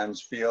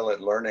sometimes feel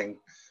at learning,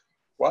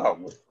 wow,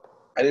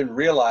 I didn't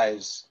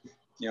realize,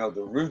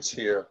 the roots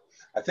here.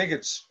 I think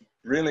it's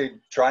really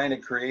trying to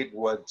create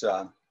what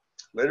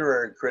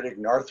literary critic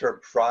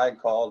Northrop Frye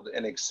called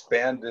an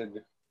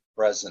expanded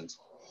present.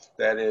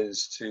 That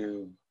is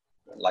to,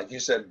 like you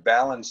said,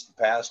 balance the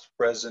past,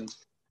 present,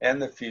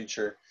 and the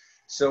future.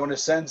 So in a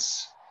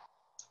sense,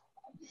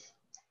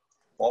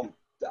 well,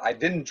 I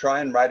didn't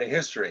try and write a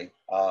history.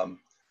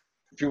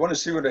 If you want to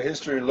see what a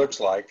history looks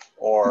like,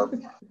 or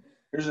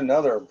here's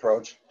another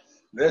approach.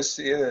 This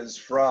is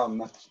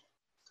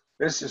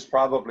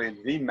probably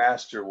the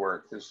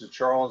masterwork. This is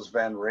Charles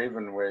Van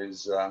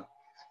Ravenway's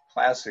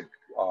classic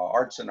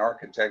Arts and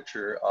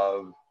Architecture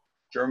of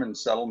German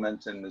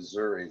Settlement in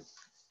Missouri.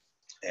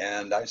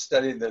 And I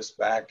studied this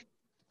back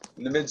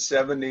in the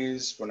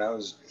mid-70s when I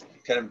was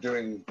kind of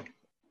doing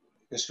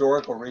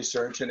historical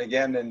research, and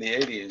again in the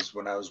 80s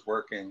when I was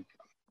working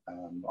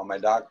on my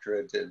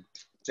doctorate at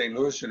St.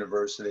 Louis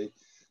University.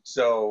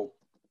 So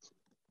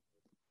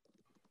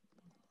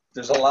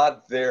there's a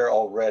lot there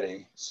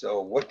already.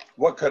 So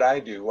what could I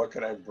do? What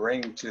could I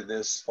bring to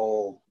this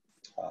whole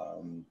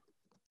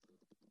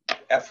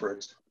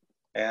effort?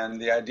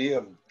 And the idea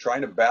of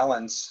trying to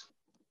balance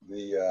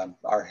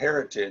our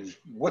heritage,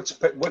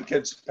 what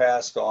gets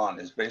passed on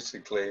is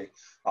basically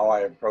how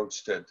I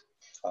approached it.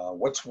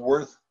 What's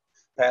worth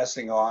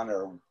passing on,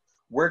 or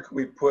where can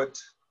we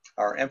put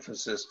our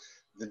emphasis?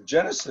 The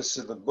genesis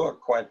of the book,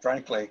 quite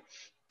frankly,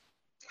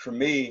 for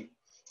me,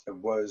 it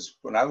was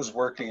when I was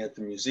working at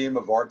the Museum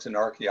of Art and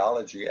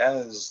Archaeology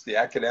as the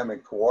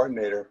academic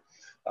coordinator.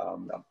 A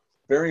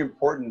very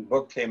important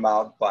book came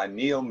out by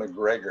Neil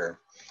MacGregor,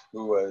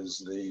 who was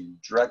the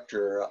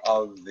director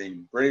of the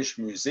British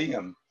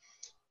Museum,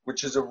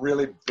 which is a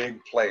really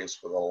big place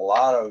with a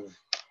lot of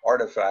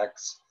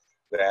artifacts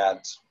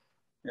that,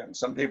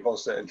 some people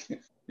said,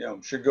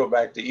 should go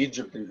back to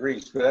Egypt and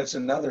Greece, but that's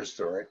another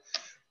story.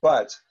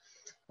 But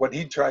what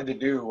he tried to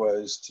do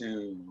was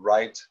to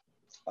write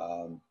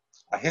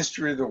a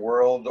history of the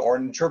world, or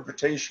an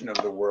interpretation of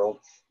the world,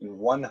 in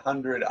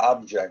 100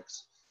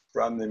 objects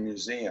from the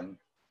museum.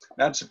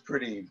 That's a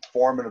pretty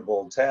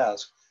formidable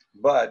task,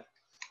 but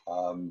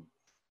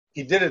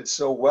he did it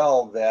so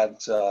well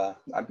that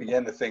I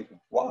began to think,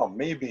 wow,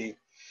 maybe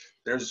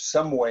there's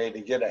some way to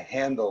get a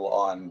handle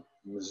on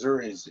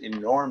Missouri's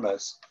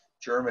enormous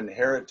German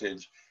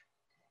heritage.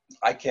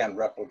 I can't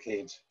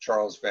replicate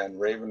Charles Van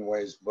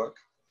Ravenway's book,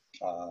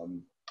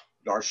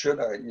 nor should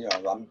I.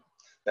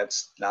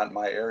 That's not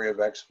my area of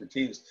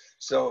expertise.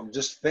 So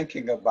just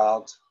thinking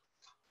about,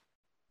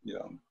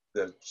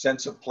 the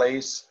sense of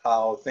place,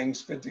 how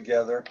things fit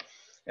together,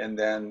 and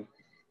then,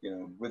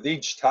 with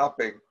each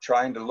topic,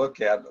 trying to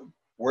look at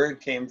where it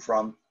came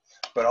from,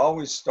 but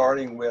always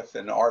starting with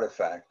an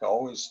artifact,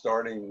 always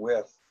starting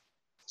with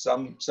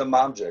some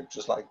object,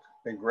 just like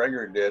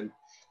MacGregor did,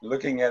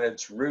 looking at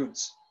its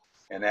roots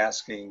and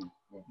asking,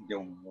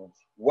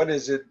 what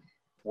is it?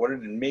 What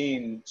did it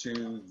mean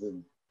to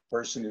the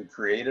person who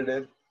created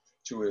it,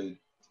 to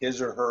his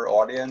or her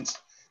audience?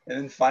 And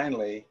then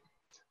finally,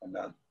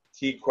 a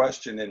key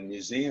question in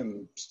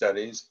museum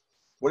studies,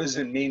 what does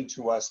it mean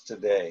to us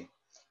today?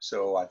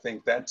 So I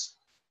think that's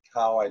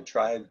how I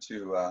tried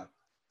to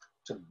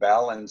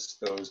balance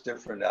those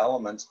different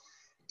elements.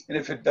 And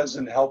if it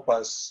doesn't help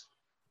us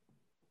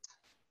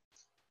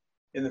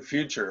in the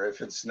future, if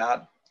it's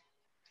not,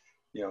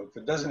 if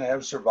it doesn't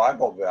have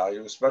survival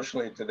value,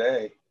 especially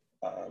today,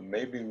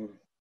 maybe,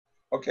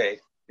 okay,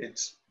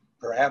 it's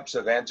perhaps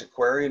of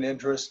antiquarian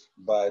interest,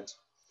 but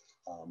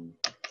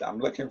I'm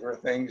looking for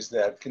things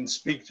that can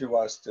speak to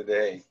us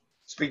today,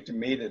 speak to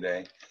me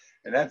today.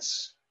 And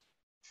that's,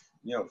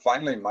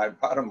 finally my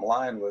bottom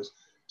line was,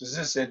 does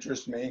this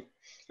interest me?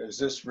 Does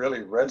this really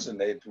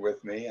resonate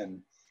with me?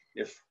 And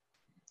if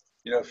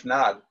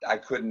not, I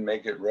couldn't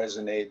make it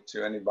resonate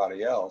to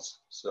anybody else.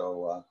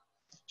 So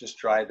just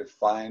try to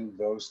find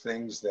those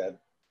things that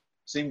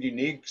seemed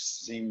unique,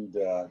 seemed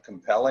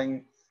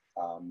compelling,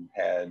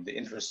 had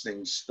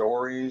interesting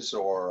stories,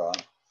 or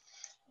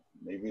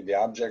maybe the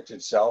object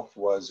itself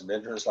was of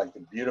interest, like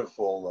the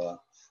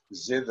beautiful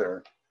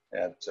zither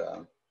at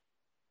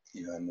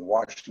in the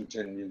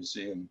Washington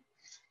Museum,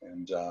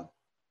 and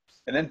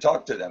then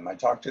talk to them. I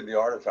talked to the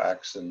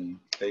artifacts, and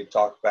they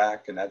talked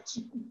back, and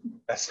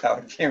that's how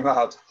it came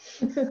out.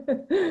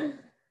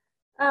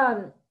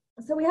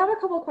 So we have a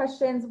couple of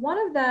questions. One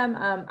of them,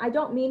 I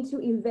don't mean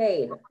to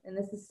evade, and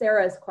this is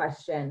Sarah's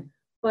question,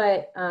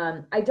 but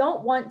I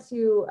don't want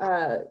to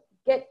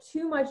get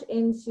too much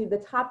into the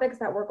topics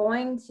that we're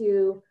going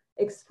to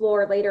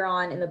explore later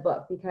on in the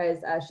book, because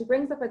she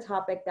brings up a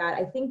topic that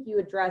I think you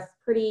address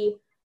pretty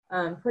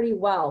pretty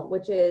well,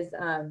 which is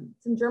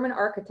some German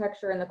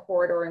architecture in the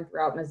corridor and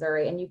throughout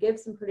Missouri. And you give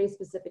some pretty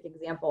specific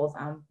examples.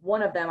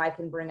 One of them I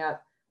can bring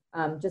up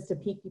just to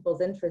pique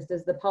people's interest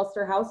is the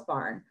Pelster House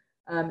Barn.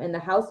 And the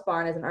house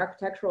barn is an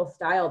architectural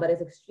style that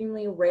is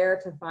extremely rare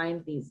to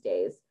find these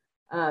days.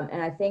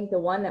 And I think the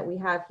one that we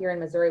have here in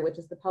Missouri, which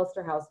is the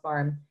Pelster House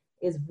Barn,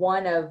 is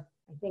one of,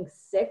 I think,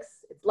 6,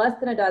 it's less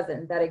than a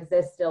dozen that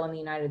exist still in the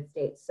United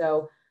States.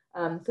 So,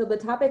 so the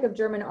topic of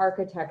German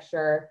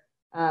architecture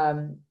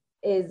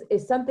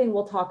is something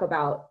we'll talk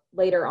about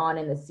later on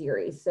in the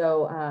series.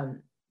 So,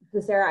 so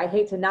Sarah, I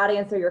hate to not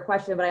answer your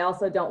question, but I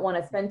also don't want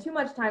to spend too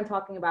much time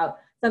talking about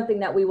something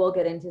that we will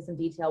get into some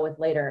detail with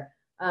later.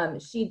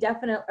 She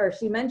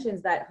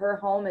mentions that her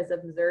home is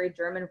of Missouri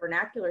German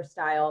vernacular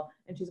style,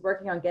 and she's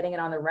working on getting it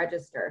on the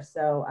register.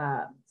 So,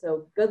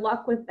 so good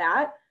luck with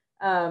that.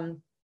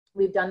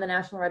 We've done the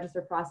National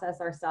Register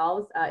process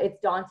ourselves. It's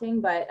daunting,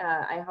 but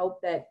I hope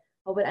it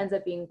ends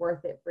up being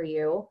worth it for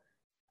you.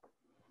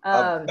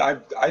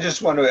 I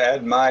just want to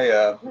add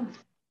my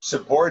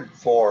support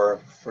for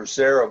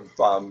Sarah.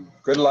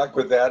 Good luck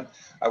with that.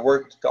 I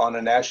worked on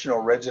a National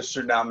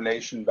Register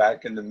nomination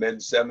back in the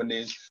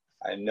mid-70s.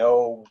 I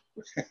know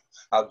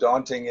how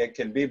daunting it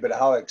can be, but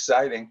how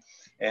exciting.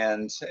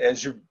 And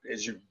as you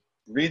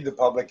read the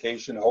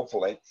publication,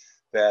 hopefully,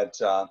 that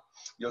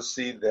you'll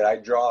see that I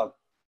draw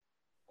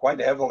quite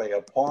heavily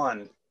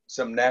upon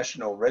some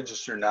National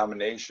Register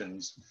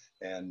nominations,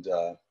 and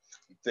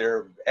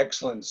they're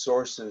excellent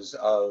sources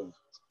of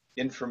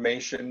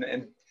information.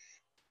 And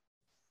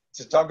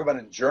to talk about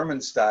a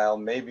German style,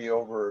 maybe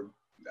over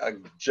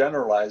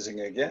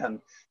generalizing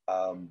again,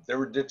 there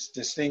were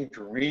distinct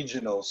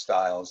regional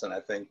styles, and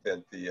I think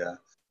that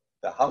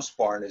the house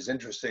barn is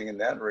interesting in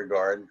that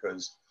regard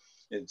because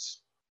it's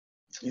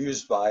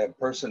used by a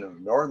person of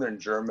Northern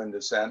German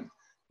descent,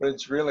 but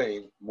it's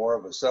really more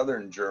of a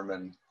Southern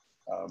German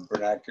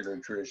vernacular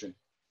tradition.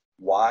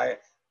 Why?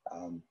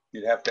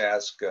 You'd have to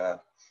ask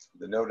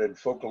the noted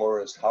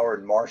folklorist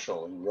Howard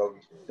Marshall, who wrote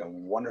a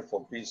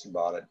wonderful piece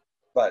about it.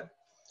 But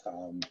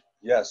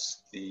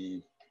yes,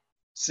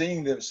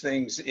 seeing those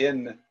things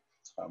in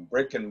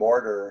brick and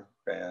mortar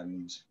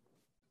and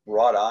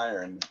wrought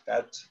iron,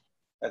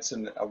 that's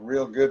a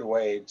real good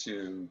way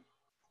to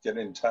get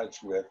in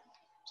touch with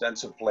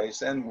sense of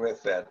place and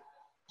with that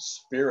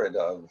spirit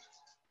of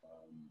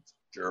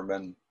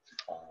German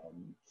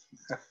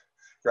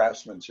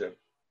craftsmanship.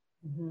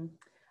 Mm-hmm.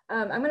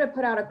 I'm going to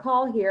put out a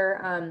call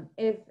here.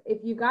 If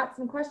you got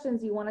some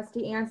questions you want us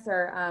to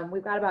answer,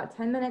 we've got about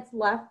 10 minutes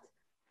left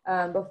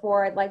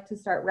before I'd like to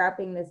start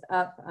wrapping this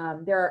up.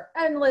 There are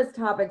endless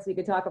topics we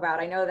could talk about,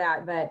 I know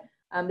that, but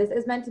this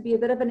is meant to be a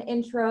bit of an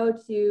intro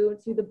to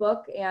the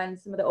book and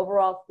some of the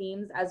overall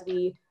themes as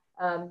we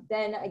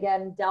then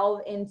again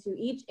delve into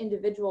each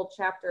individual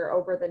chapter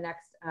over the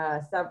next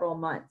several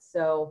months.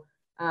 So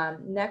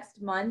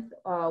next month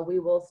we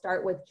will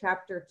start with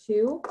chapter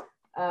 2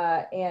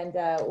 and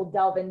we'll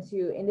delve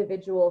into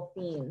individual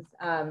themes.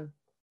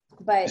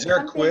 But is there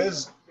a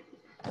quiz?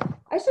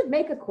 I should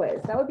make a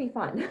quiz. That would be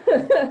fun.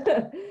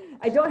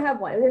 I don't have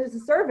one. There's a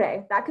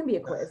survey. That can be a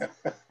quiz.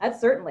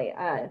 That's certainly,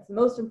 it's the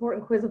most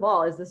important quiz of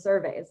all is the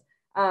surveys.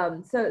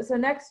 So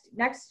next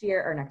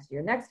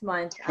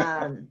month,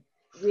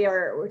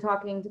 we're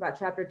talking about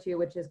chapter 2,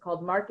 which is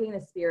called Marking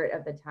the Spirit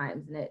of the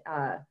Times. And it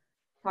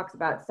talks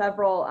about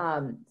several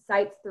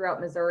sites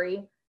throughout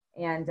Missouri.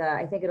 And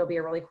I think it'll be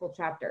a really cool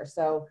chapter.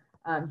 So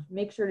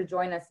make sure to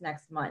join us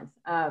next month.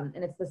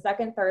 And it's the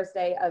second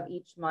Thursday of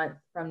each month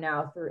from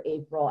now through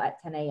April at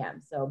 10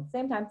 a.m. So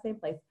same time, same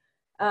place.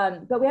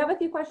 But we have a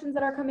few questions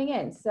that are coming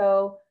in.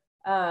 So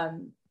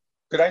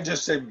could I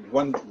just say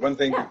one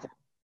thing before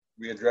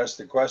we address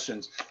the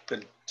questions?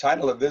 The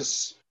title of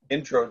this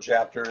intro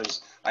chapter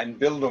is Ein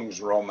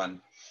Bildungsroman,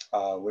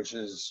 which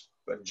is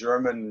a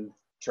German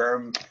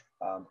term,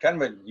 kind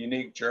of a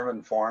unique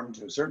German form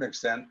to a certain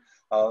extent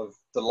of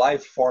the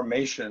life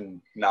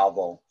formation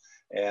novel.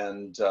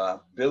 And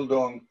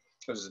Bildung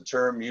was a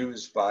term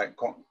used by,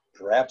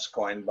 perhaps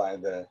coined by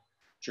the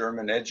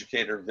German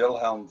educator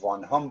Wilhelm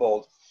von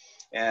Humboldt.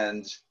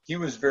 And he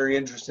was very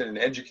interested in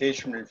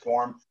education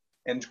reform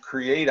and to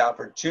create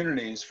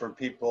opportunities for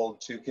people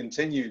to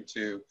continue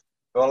to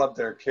develop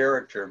their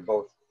character,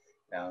 both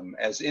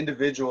as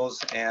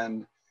individuals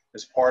and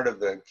as part of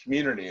the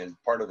community, as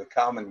part of the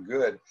common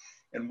good.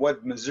 And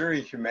what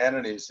Missouri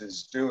Humanities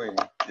is doing,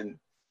 and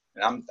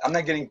I'm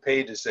not getting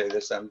paid to say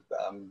this, I'm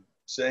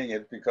saying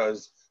it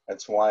because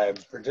that's why I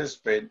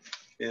participate,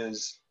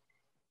 is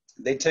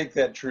they take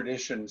that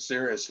tradition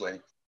seriously,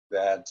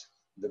 that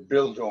the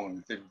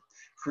Bildung, the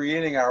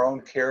creating our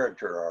own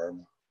character, our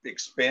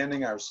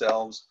expanding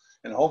ourselves,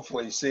 and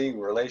hopefully seeing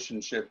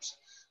relationships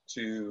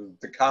to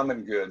the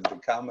common good, the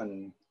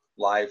common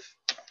life.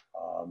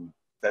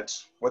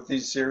 That's what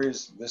this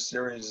series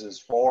is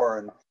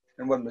for,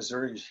 and what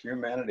Missouri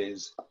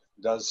Humanities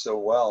does so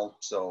well.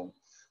 So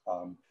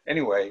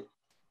anyway,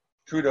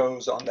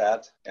 kudos on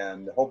that,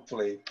 and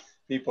hopefully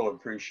people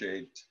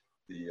appreciate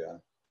the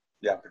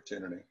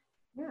opportunity.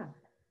 Yeah.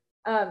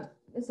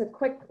 This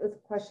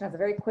question has a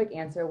very quick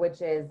answer,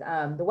 which is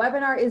the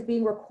webinar is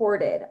being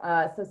recorded.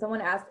 So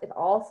someone asked if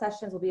all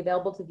sessions will be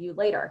available to view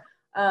later.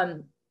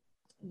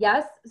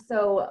 Yes,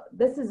 so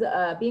this is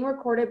being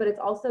recorded, but it's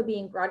also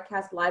being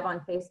broadcast live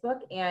on Facebook.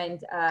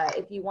 And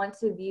if you want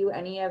to view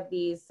any of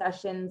these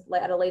sessions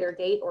at a later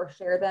date or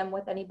share them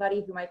with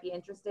anybody who might be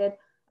interested,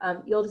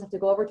 you'll just have to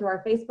go over to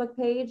our Facebook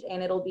page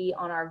and it'll be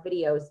on our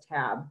videos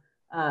tab.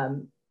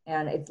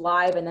 And it's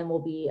live and then will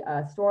be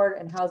stored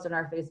and housed on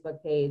our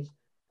Facebook page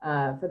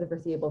for the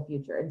foreseeable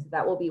future. And so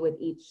that will be with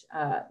each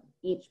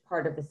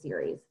part of the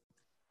series.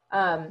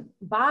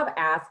 Bob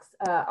asks,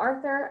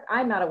 Arthur,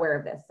 I'm not aware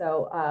of this,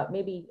 so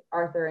maybe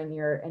Arthur, in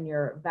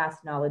your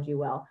vast knowledge, you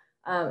will.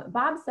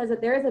 Bob says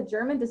that there is a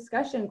German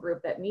discussion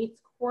group that meets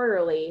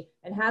quarterly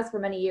and has for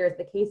many years,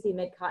 the KC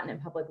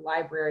Mid-Continent Public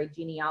Library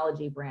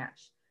Genealogy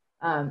Branch.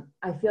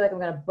 I feel like I'm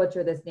going to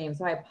butcher this name,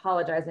 so I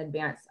apologize in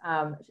advance.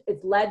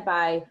 It's led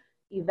by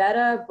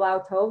Iveta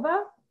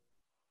Blautova,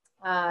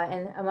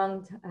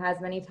 and has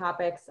many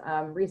topics,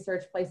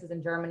 research places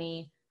in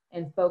Germany,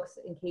 and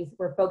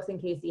where folks in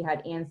KC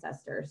had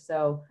ancestors.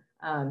 So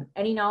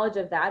any knowledge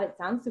of that, it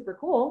sounds super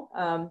cool,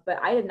 but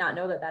I did not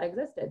know that that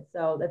existed.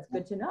 So that's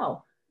good to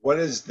know. What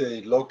is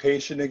the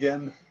location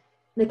again?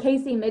 The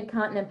KC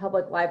Mid-Continent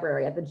Public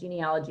Library at the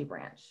Genealogy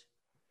Branch.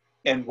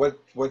 And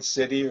what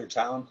city or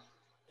town?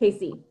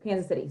 KC,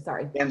 Kansas City,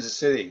 sorry. Kansas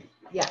City.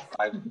 Yes.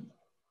 I'm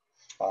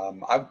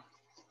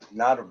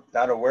not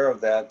aware of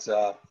that.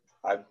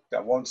 I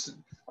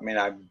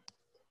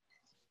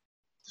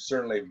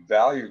certainly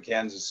value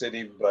Kansas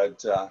City,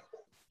 but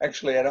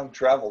actually I don't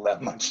travel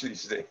that much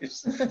these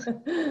days.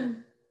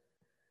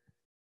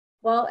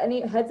 Well,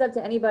 heads up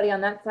to anybody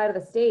on that side of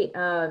the state,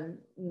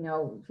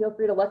 feel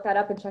free to look that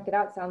up and check it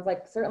out. Sounds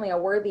like certainly a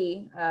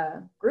worthy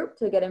group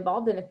to get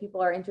involved in if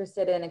people are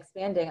interested in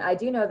expanding. I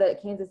do know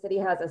that Kansas City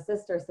has a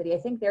sister city. I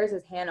think theirs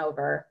is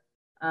Hanover,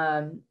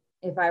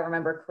 if I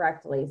remember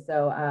correctly.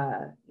 So,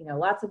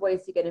 lots of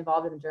ways to get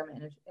involved in the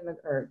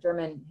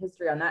German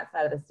history on that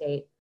side of the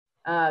state.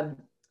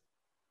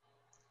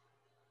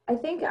 I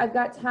think I've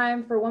got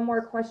time for one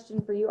more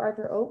question for you,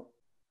 Arthur. Oh,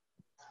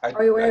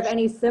 are you aware of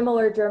any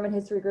similar German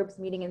history groups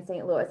meeting in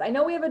St. Louis? I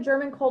know we have a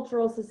German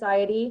Cultural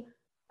Society.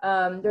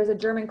 There's a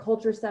German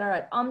Culture Center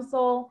at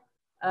UMSL.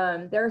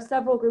 There are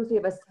several groups. We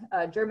have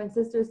a German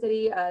sister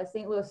city,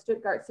 St. Louis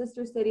Stuttgart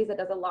Sister Cities, that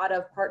does a lot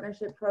of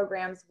partnership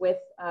programs with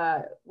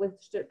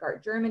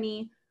Stuttgart,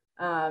 Germany.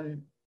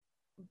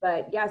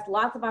 But yes,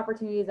 lots of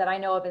opportunities that I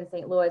know of in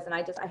St. Louis, and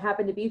I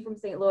happen to be from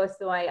St. Louis,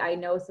 so I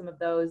know some of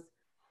those.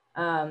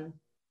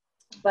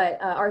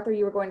 But Arthur,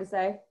 you were going to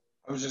say?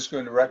 I was just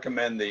going to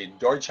recommend the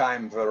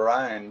Deutschheim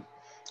Verein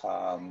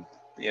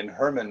in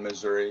Hermann,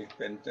 Missouri,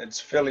 and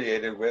it's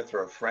affiliated with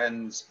or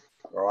Friends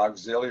or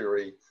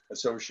Auxiliary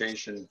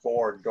Association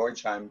for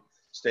Deutschheim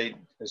State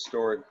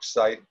Historic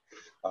Site.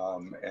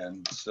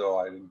 And so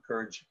I'd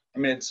encourage,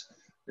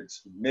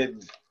 it's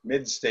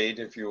mid-state,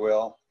 if you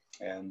will,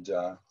 and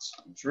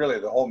it's really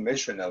the whole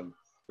mission of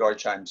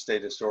Deutschheim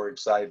State Historic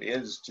Site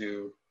is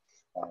to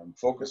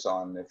focus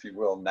on, if you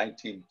will,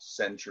 19th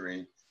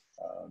century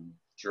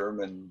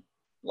German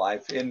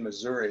life in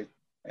Missouri.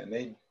 And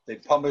they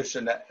publish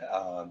and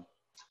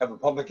have a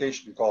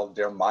publication called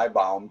Der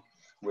Maibaum,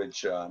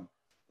 which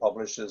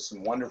publishes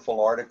some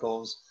wonderful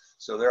articles.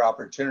 So there are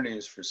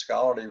opportunities for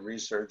scholarly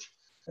research,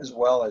 as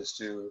well as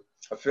to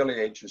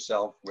affiliate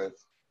yourself with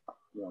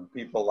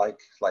people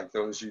like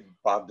those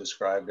Bob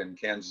described in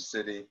Kansas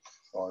City,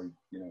 or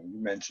you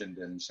mentioned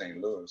in St.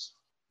 Louis.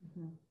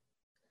 Mm-hmm.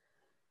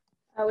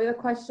 We have a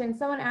question.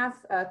 Someone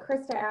asked,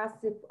 Krista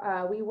asked if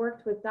we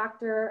worked with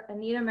Dr.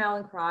 Anita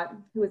Mallinckrodt,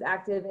 who is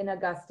active in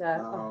Augusta.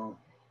 Oh.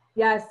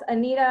 Yes,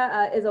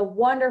 Anita is a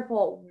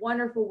wonderful,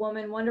 wonderful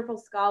woman, wonderful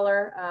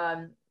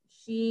scholar.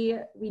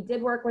 We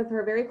did work with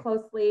her very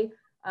closely.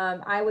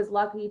 I was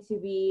lucky to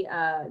be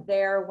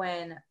there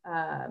when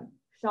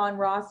Sean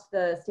Ross,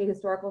 the State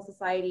Historical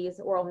Society's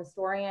oral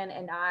historian,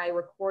 and I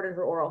recorded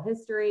her oral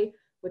history,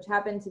 which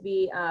happened to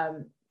be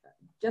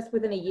just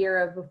within a year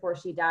of before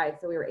she died.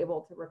 So we were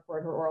able to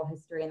record her oral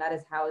history, and that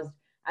is housed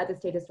at the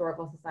State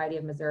Historical Society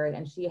of Missouri.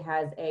 And she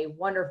has a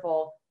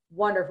wonderful,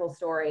 wonderful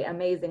story,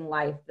 amazing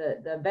life,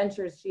 the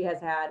ventures she has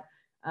had.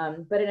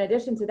 But in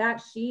addition to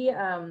that, she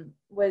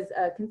was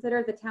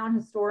considered the town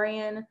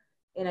historian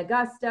in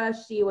Augusta.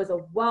 She was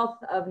a wealth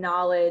of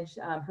knowledge.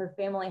 Her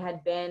family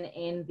had been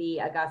in the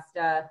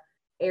Augusta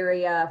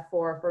area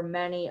for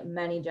many,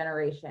 many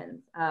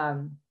generations.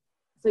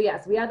 So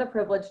yes, we had the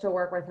privilege to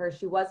work with her.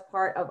 She was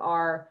part of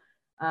our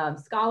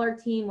scholar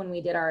team when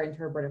we did our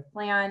interpretive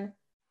plan.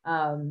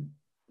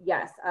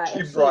 Yes.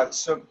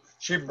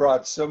 She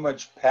brought so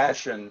much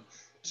passion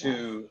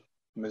to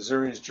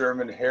Missouri's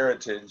German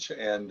heritage,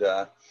 and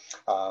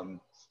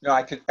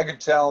I could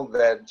tell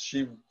that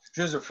she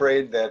was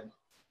afraid that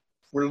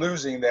we're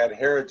losing that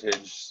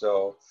heritage.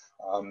 So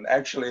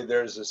actually,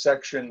 there's a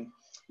section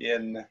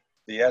in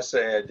the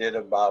essay I did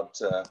about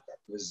the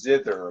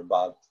zither,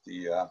 about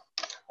the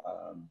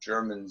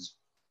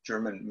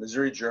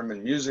Missouri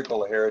German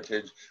musical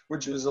heritage,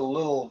 which is a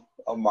little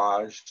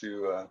homage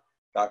to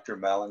Dr.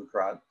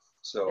 Mallinckrodt.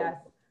 So Yes.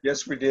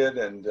 yes, we did,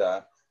 and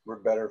we're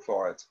better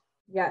for it.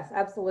 Yes,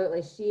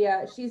 absolutely.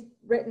 She's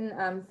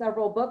written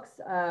several books.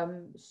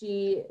 If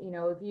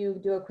you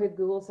do a quick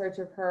Google search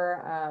of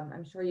her,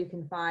 I'm sure you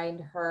can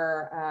find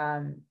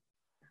her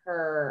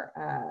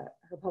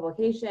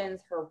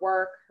publications, her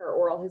work, her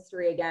oral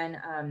history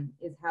again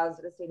is housed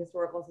at the State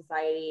Historical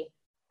Society,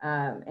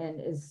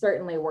 and is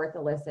certainly worth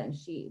a listen.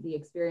 The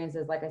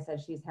experiences, like I said,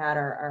 she's had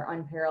are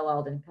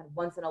unparalleled and kind of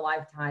once in a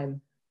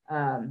lifetime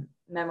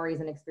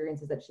memories and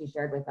experiences that she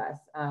shared with us.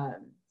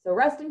 So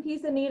rest in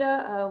peace,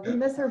 Anita. We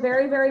miss her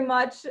very, very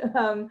much.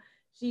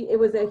 It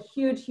was a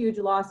huge, huge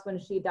loss when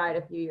she died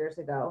a few years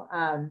ago.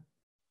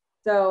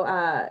 So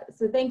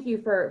thank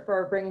you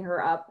for bringing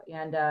her up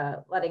and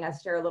letting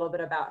us share a little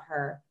bit about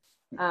her.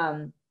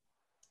 I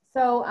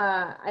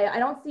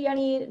don't see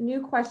any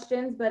new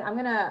questions, but I'm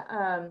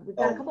gonna, we've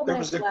got a couple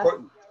minutes left.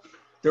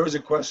 There was a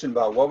question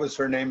about, what was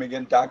her name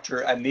again? Dr.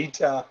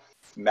 Anita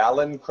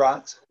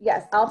Mallinckrodt?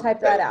 Yes, I'll type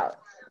that out.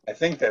 I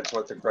think that's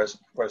what the question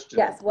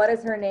Yes, what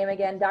is her name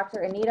again? Dr.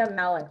 Anita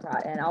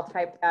Mallinckrodt, and I'll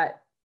type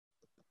that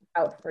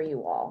out for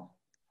you all.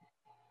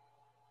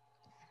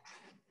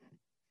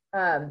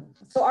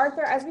 So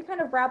Arthur, as we kind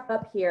of wrap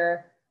up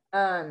here,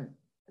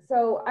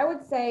 so I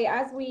would say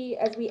as we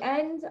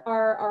end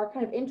our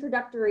kind of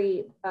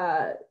introductory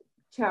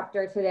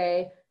chapter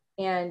today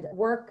and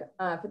work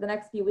for the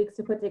next few weeks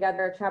to put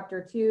together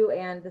chapter 2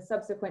 and the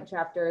subsequent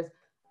chapters,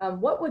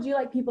 what would you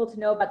like people to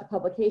know about the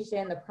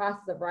publication, the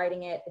process of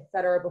writing it, et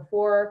cetera,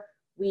 before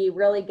we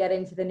really get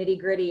into the nitty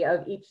gritty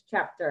of each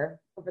chapter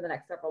over the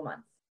next several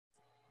months?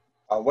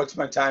 What's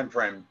my time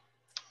frame?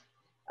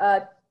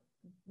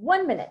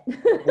 1 minute,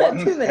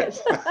 2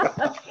 minutes.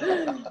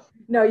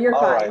 No, you're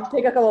all fine. Right.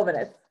 Take a couple of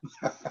minutes.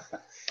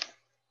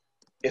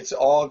 It's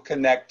all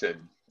connected.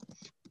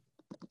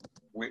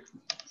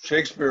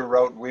 Shakespeare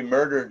wrote, "We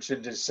murder to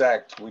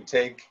dissect." We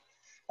take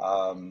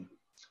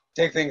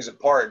things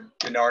apart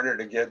in order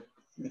to get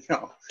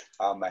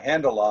a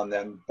handle on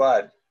them,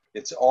 but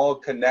it's all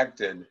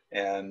connected,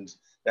 and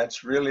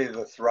that's really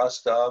the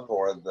thrust of,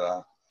 or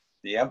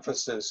the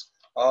emphasis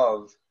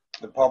of,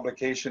 the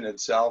publication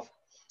itself.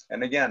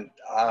 And again,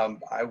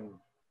 I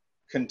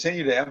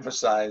continue to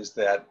emphasize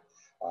that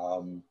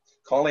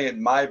calling it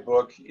my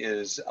book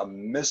is a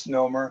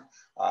misnomer.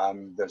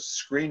 I'm the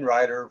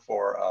screenwriter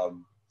for a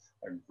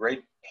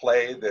great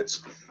play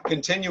that's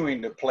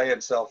continuing to play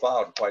itself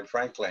out, quite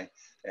frankly.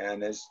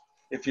 And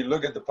if you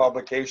look at the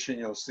publication,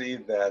 you'll see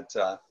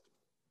that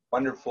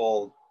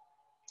wonderful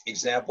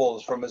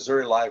examples from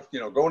Missouri life.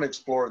 Go and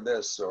explore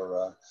this,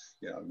 or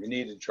you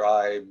need to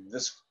try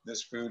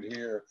this food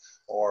here,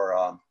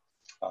 or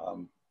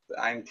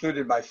I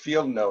included my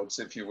field notes,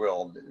 if you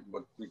will,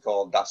 what we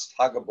call Das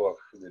Tagebuch,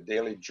 the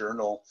daily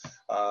journal,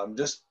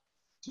 just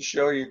to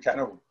show you kind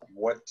of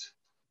what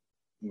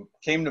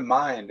came to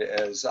mind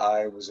as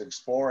I was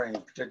exploring a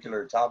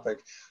particular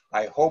topic.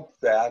 I hope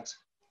that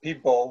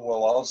people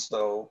will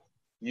also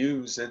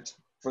use it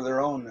for their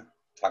own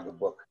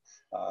Tagebuch,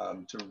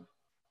 to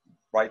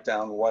write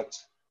down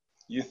what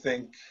you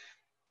think,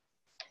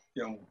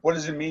 what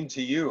does it mean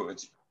to you?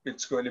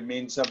 It's going to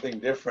mean something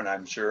different,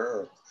 I'm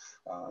sure.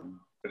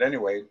 But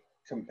anyway,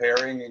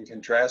 comparing and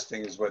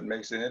contrasting is what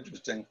makes it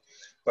interesting.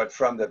 But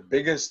from the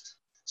biggest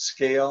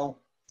scale,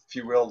 if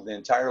you will, the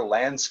entire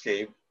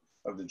landscape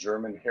of the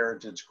German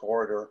Heritage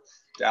Corridor,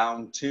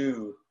 down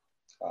to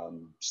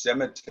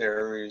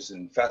cemeteries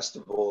and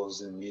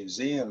festivals and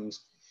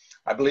museums,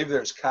 I believe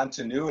there's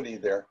continuity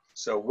there.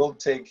 So we'll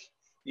take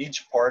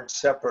each part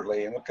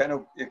separately, and it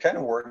kind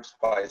of works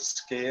by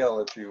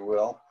scale, if you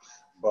will.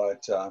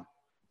 But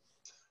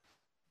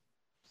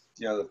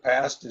the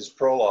past is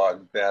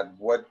prologue, that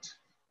what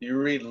you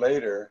read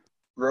later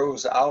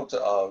grows out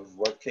of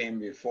what came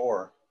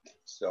before.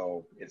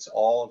 So it's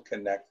all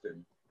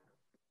connected.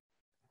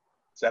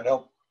 Does that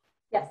help?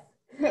 Yes,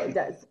 it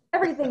does.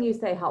 Everything you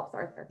say helps,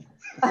 Arthur.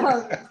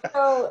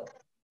 So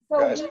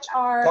Guys, we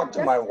are. Talk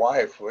to my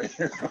wife, will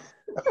you?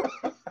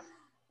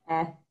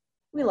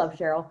 We love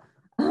Cheryl.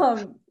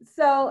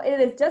 So it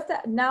is just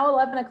now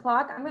 11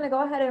 o'clock. I'm going to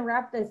go ahead and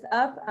wrap this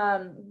up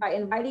by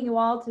inviting you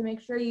all to make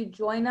sure you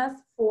join us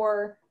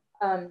for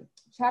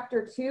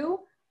chapter 2,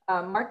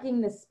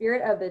 marking the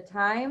spirit of the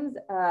times.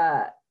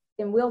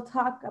 And we'll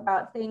talk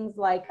about things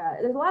like,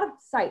 there's a lot of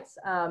sites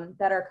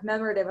that are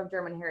commemorative of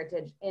German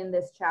heritage in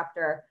this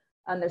chapter.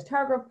 There's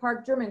Tower Grove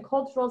Park, German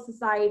Cultural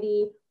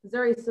Society,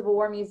 Missouri Civil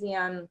War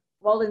Museum,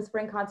 Walden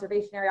Spring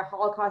Conservation Area,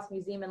 Holocaust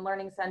Museum and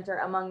Learning Center,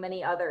 among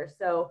many others.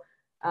 So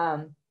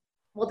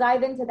we'll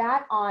dive into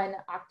that on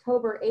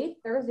October 8th,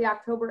 Thursday,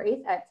 October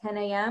 8th at 10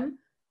 a.m.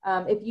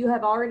 If you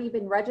have already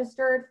been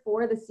registered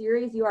for the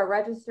series, you are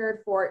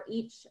registered for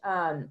each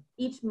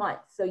month.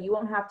 So you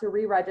won't have to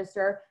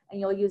re-register, and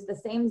you'll use the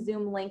same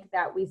Zoom link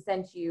that we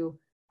sent you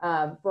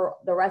for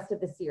the rest of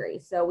the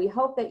series. So we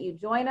hope that you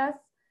join us.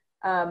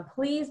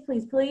 Please,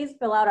 please, please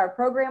fill out our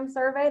program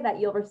survey that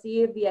you'll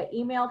receive via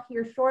email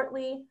here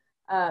shortly.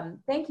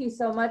 Thank you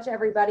so much,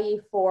 everybody,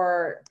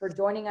 for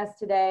joining us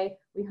today.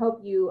 We hope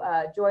you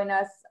join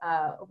us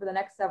over the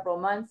next several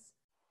months.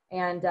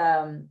 And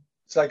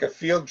It's like a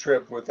field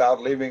trip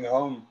without leaving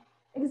home.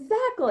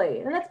 exactly.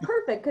 And that's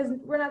perfect because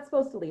we're not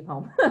supposed to leave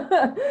home.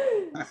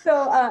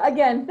 So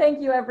again,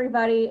 thank you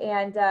everybody.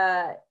 And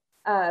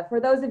for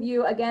those of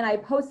you, again, I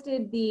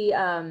posted the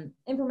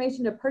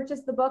information to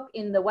purchase the book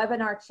in the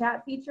webinar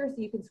chat feature,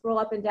 so you can scroll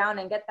up and down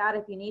and get that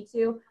if you need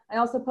to. I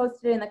also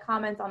posted it in the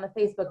comments on the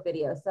Facebook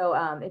video. So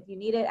if you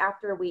need it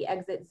after we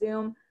exit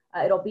Zoom,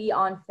 it'll be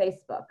on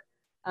Facebook.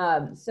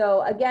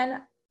 So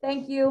again,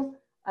 thank you.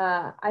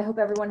 I hope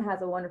everyone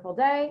has a wonderful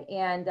day,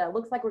 and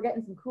looks like we're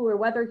getting some cooler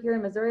weather here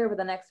in Missouri over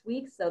the next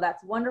week, so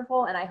that's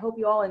wonderful. And I hope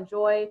you all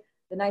enjoy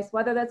the nice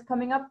weather that's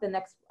coming up the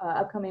next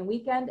upcoming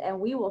weekend, and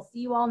we will see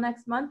you all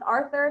next month.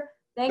 Arthur,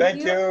 thank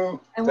you.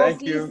 And we'll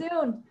see you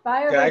soon.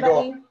 Bye,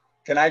 everybody.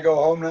 Can I go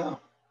home now?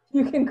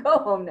 You can go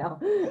home now.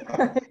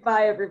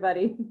 Bye,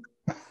 everybody.